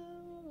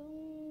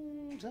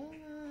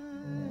Valentine.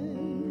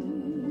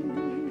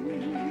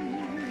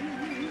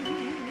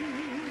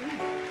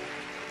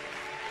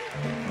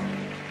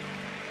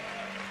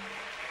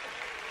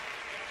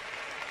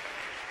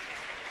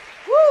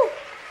 Woo!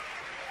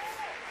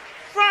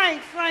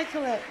 Frank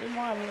Collette, you're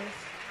marvelous.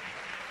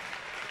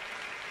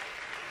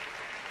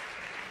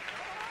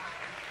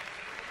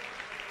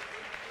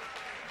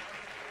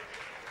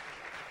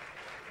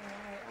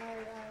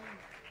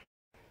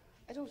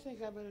 I don't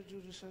think I better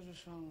do this other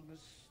song.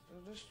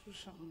 Let's do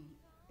something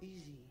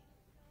easy.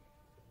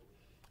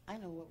 I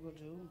know what we'll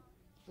do.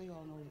 You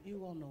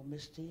all know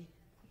Misty.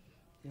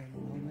 You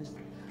know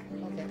Misty.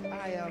 Okay,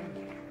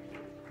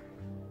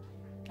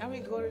 I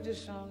recorded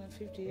this song in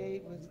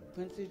 '58 with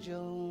Quincy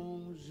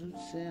Jones, Zoot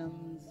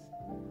Sims,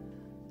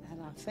 and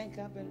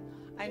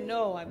I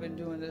know I've been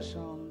doing this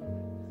song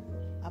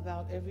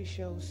about every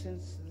show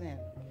since then.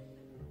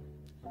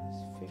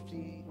 It's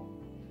 50,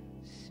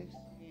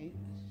 68,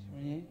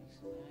 78.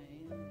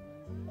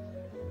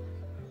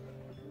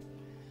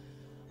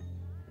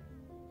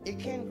 It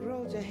can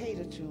grow to hate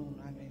a tune,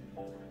 I mean.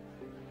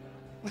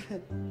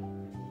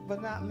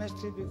 But not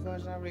Misty,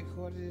 because I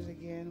recorded it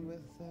again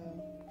with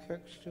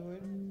Kirk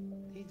Stewart.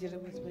 He did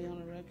it with me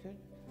on a record.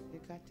 You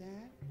got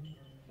that?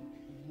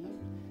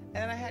 Mm-hmm.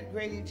 And I had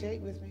Grady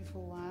Tate with me for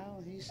a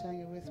while. He sang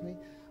it with me.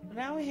 But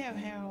now we have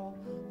Harold,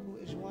 who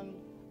is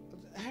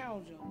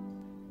Harold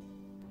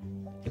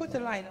Jones. Put the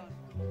light on.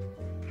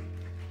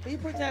 Will you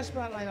put that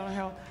spotlight on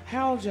Harold?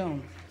 Harold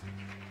Jones.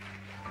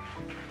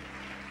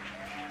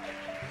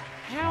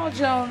 Harold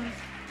Jones,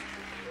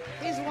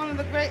 he's one of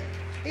the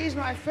he's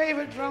my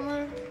favorite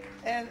drummer,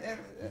 and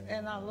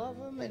I love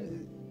him,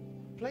 and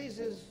plays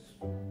his,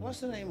 what's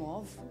the name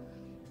of?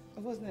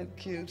 Wasn't it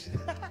cute?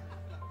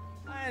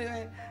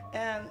 Anyway,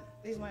 and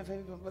he's my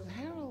favorite drummer, but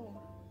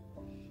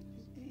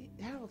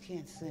Harold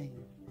can't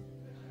sing.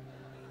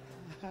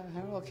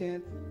 Harold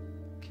can't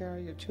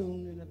carry a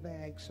tune in a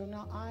bag, so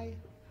now I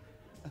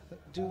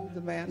do the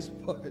man's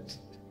part.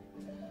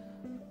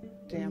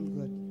 Damn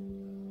good.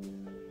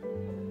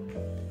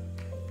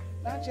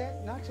 Not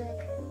yet, not yet.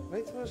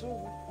 Wait till it's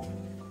over.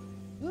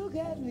 Look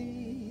at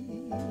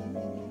me.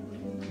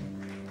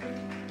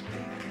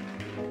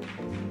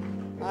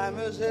 I'm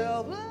as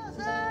helpless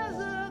as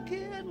a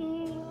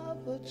kitten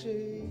up a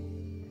tree.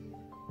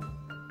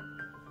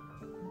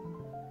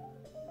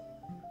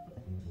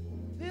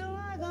 Feel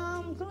like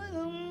I'm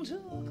clinging to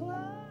a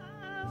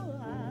cloud.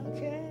 I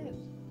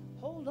can't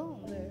hold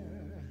on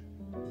there.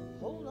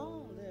 Hold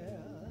on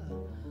there.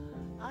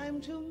 I'm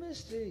too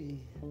misty.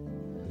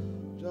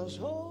 Just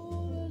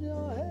holding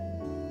your hand.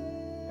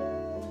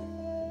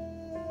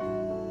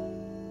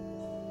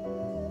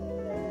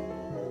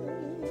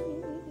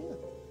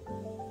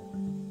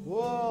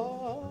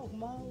 Walk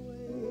my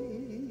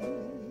way,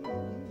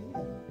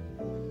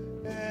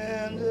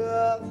 and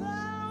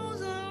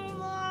 1,000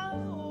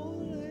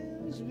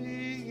 violins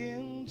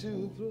begin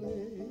to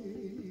play.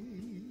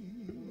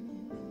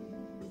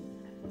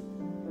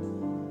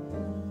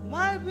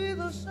 Might be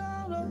the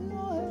sound of your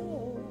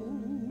hello,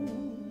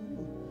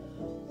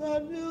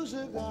 that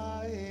music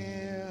I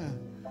hear,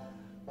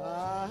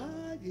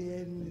 I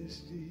get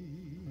misty.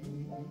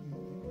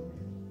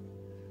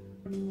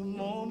 The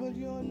moment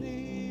you're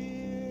near,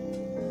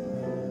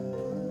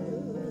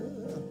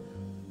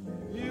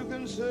 you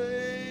can say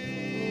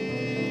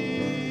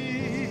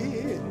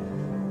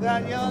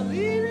that you're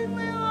leading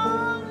me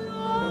on,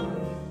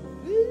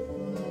 you're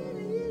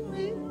leading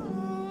me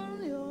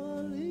on,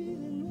 you're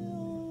leading me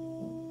on.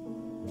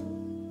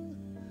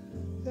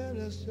 And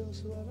it's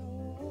just what I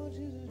want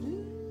you to do.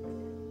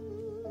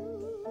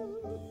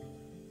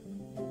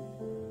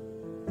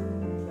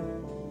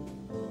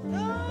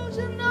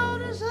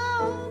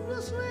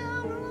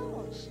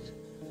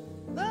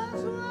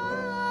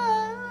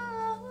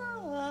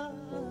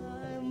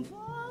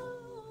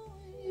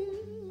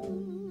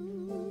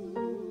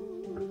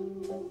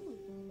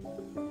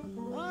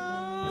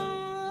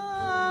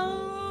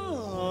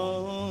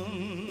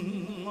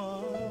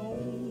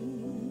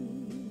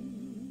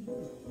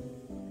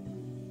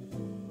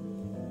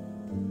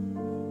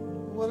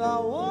 But I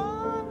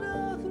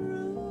wander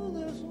through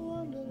this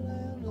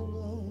wonderland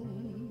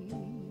alone,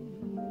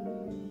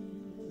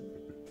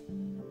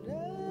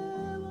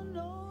 never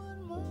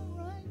knowing my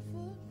right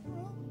foot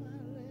from my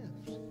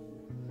left,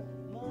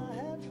 my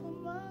hat from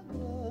my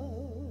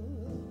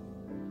glove.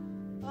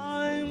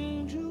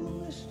 I'm too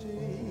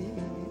misty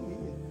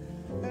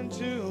and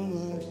too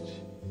much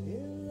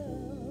in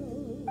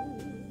love.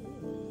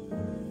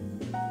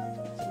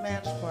 It's a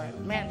man's part,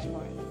 man's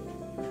part.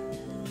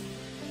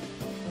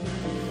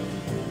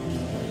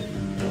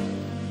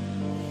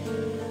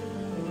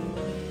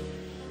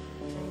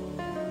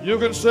 You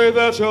can say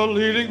that you're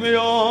leading me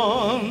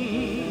on,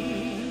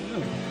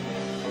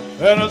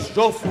 and it's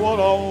just what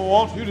I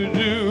want you to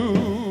do.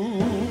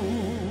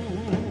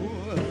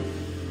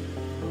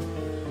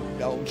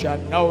 Don't you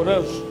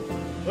notice?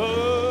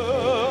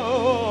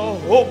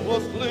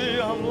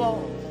 Hopelessly I'm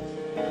lost.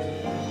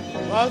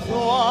 That's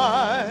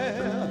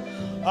why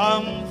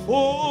I'm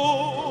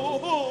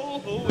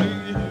fooling you.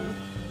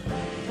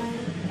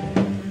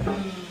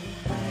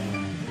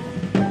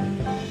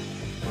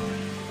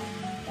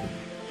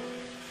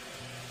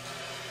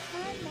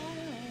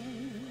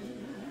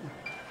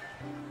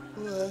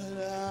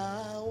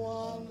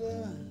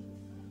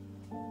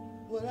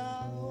 Would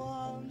I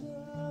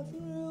wander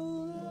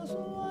through this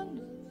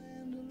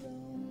wonderland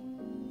alone?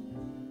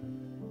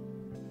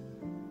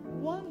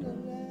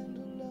 Wonderland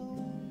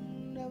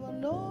alone, never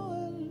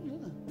knowing.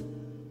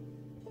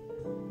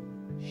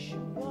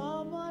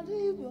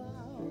 Shabba-ba-dee-ba,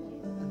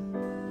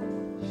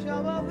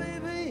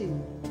 shabba-baby,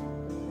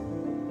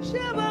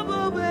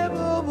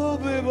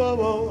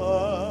 shabba-ba-ba-ba-ba-ba-ba-ba,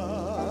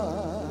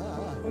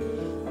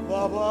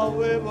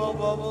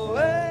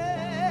 ba-ba-ba-ba-ba-ba-ba.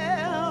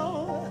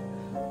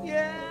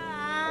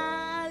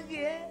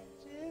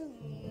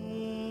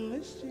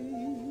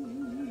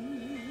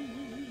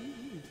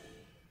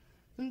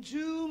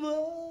 Too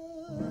much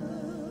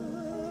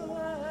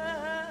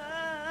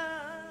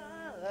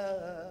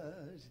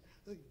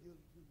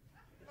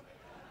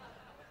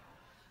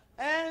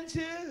and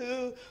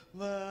too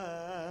much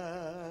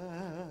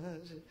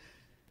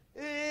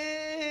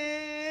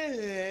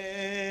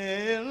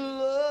in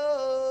love.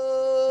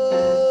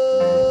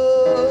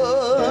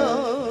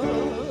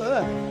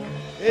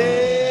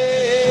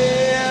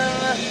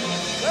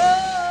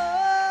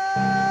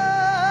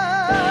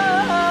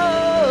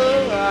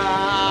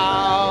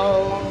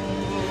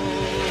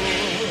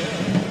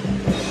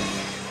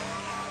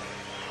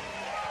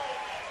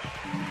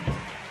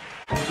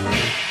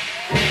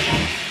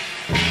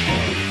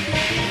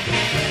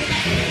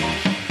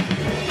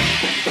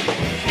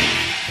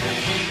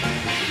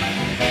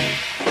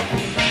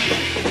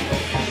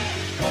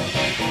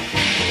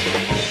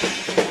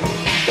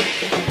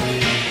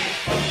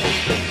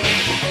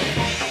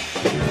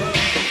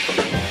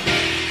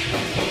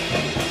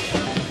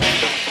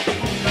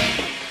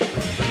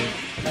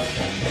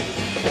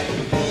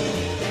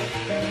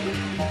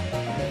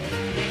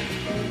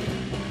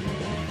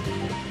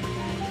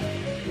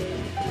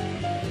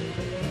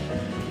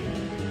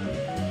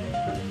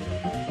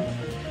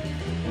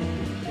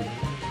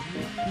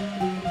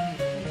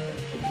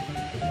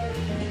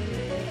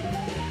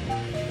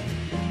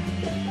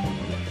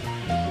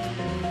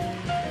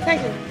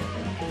 Thank you.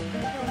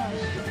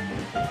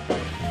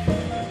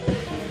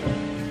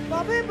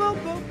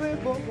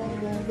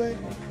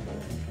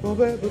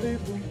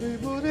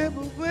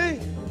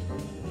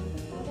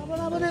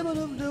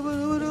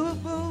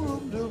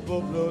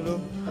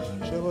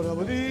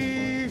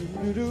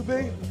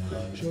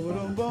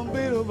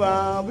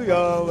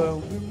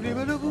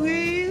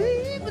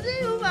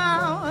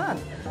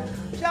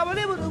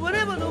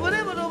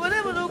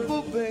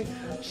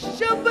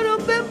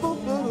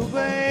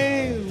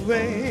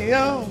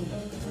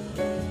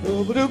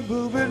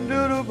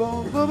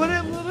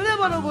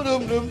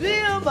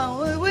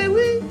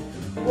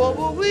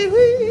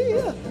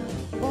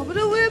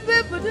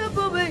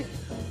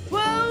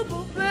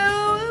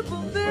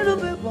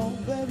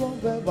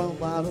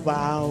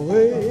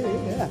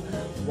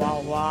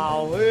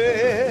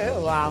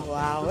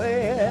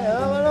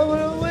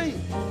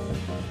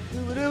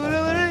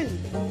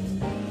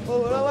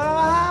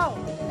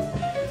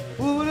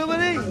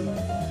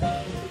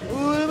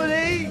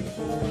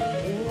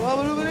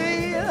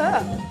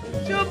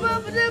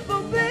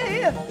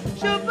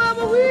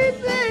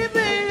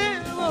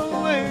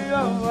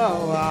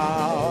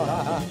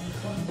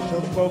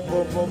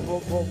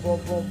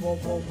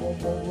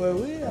 Where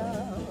we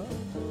are,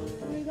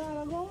 we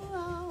gotta go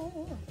now.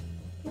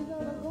 We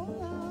gotta go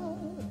now.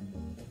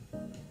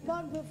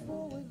 But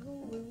before we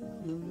go, we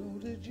wanna know,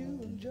 did you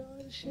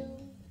enjoy the show?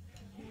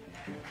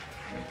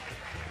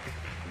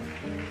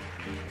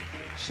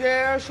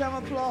 Share some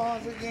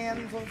applause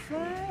again for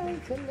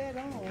Frank to let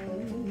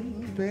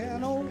on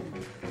piano.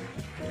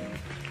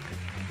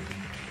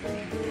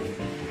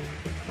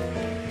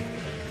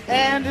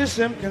 Andy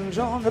Simpkins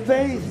on the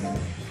bass.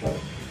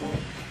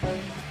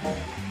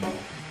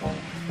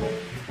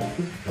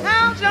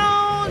 Al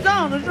Jones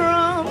on the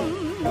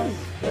drums.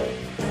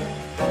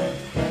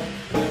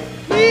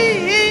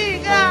 We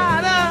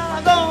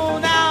gotta go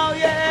now,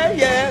 yeah,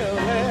 yeah,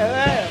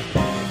 yeah.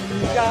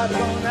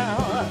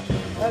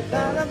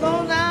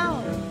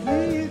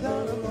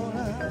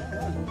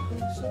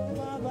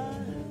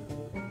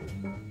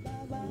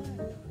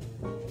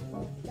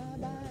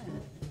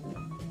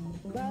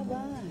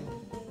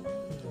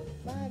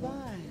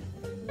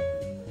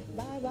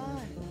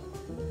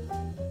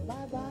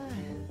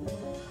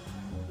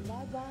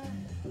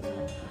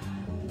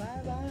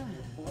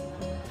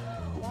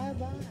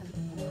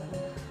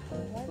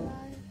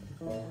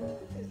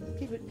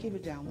 Keep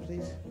it down,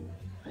 please.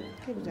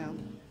 Keep it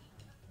down.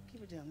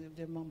 Keep it down.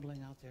 They're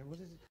mumbling out there. What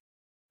is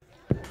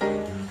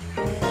it?